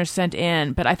Patreon listeners sent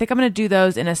in, but I think I'm going to do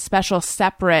those in a special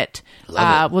separate.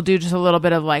 We'll do just a little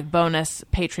bit of like bonus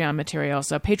Patreon material.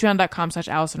 So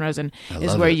patreon.com/Allison Rosen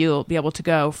is where you'll be able to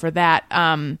go for that.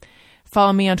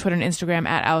 Follow me on Twitter and Instagram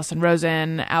at Allison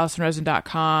Rosen,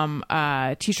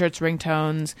 AllisonRosen.com, t-shirts,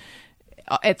 ringtones,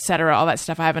 etc., all that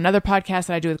stuff. I have another podcast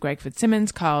that I do with Greg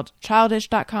Fitzsimmons called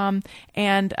childish.com.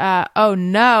 And, oh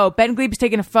no, Ben Gleib's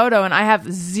taking a photo and I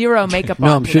have zero makeup on.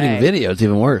 No, I'm today. shooting video. It's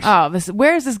even worse. Oh,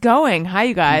 where is this going? Hi,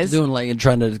 you guys. I'm doing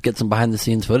trying to get some behind the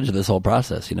scenes footage of this whole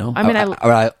process, you know? I mean,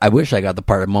 I wish I got the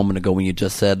part a moment ago when you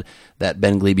just said that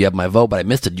Ben Gleib, you have my vote, but I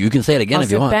missed it. You can say it again also,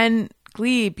 if you want. Ben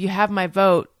Gleib, you have my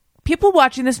vote. People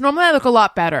watching this, normally I look a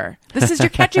lot better. You're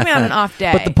catching me on an off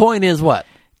day. But the point is what?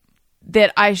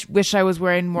 That I wish I was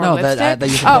wearing more lipstick. That you're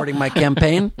supporting my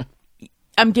campaign?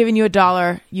 I'm giving you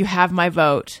 $1. You have my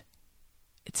vote.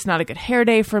 it's not a good hair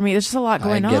day for me. There's just a lot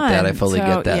going on. I get that. I fully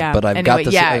get that. Yeah. But I've got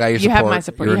your you support, have my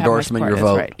support. your You have my endorsement, support. your That's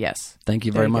vote. right. Yes. Thank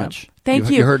you There very you go. much. Thank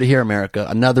you. You heard it here, America.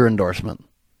 Another endorsement.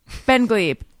 Ben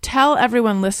Gleib, tell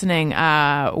everyone listening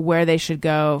where they should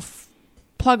go.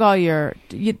 Plug all your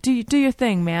do your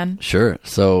thing, man. Sure.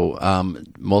 So,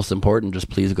 most important, just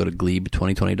please go to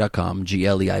Gleib2020.com,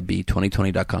 Gleib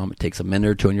 2020.com. It takes a minute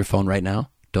or two on your phone right now.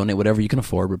 Donate whatever you can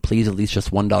afford, but please at least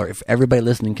just $1. If everybody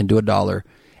listening can do $1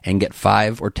 and get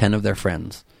 5 or 10 of their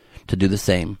friends to do the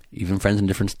same, even friends in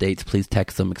different states, please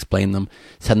text them, explain them,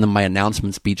 send them my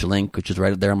announcement speech link, which is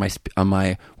right there on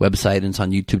my website, and it's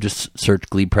on YouTube. Just search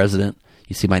Gleib President.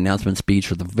 You see my announcement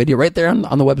speech or the video right there on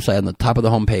the website on the top of the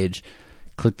homepage.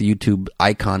 Click the YouTube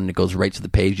icon and it goes right to the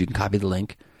page. You can copy the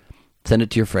link, send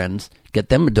it to your friends, get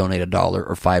them to donate $1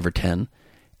 or 5 or 10,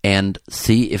 and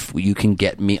see if you can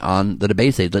get me on the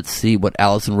debate stage. Let's see what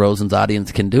Allison Rosen's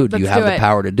audience can do. Do you have the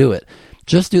power to do it?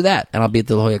 Just do that. And I'll be at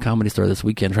the La Jolla Comedy Store this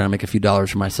weekend trying to make a few dollars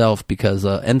for myself because,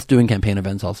 and doing campaign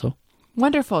events also.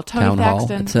 Wonderful. Tony Town hall,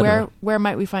 Thaxton, etc. where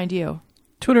might we find you?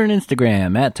 Twitter and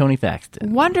Instagram at Tony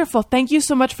Thaxton. Wonderful. Thank you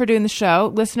so much for doing the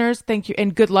show. Listeners, thank you.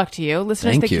 And good luck to you.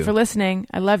 Listeners, thank you you for listening.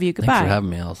 I love you. Goodbye. Thanks for having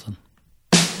me, Allison.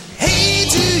 Hey,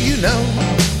 do you know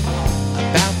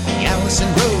about the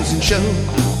Allison Rosen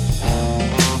show?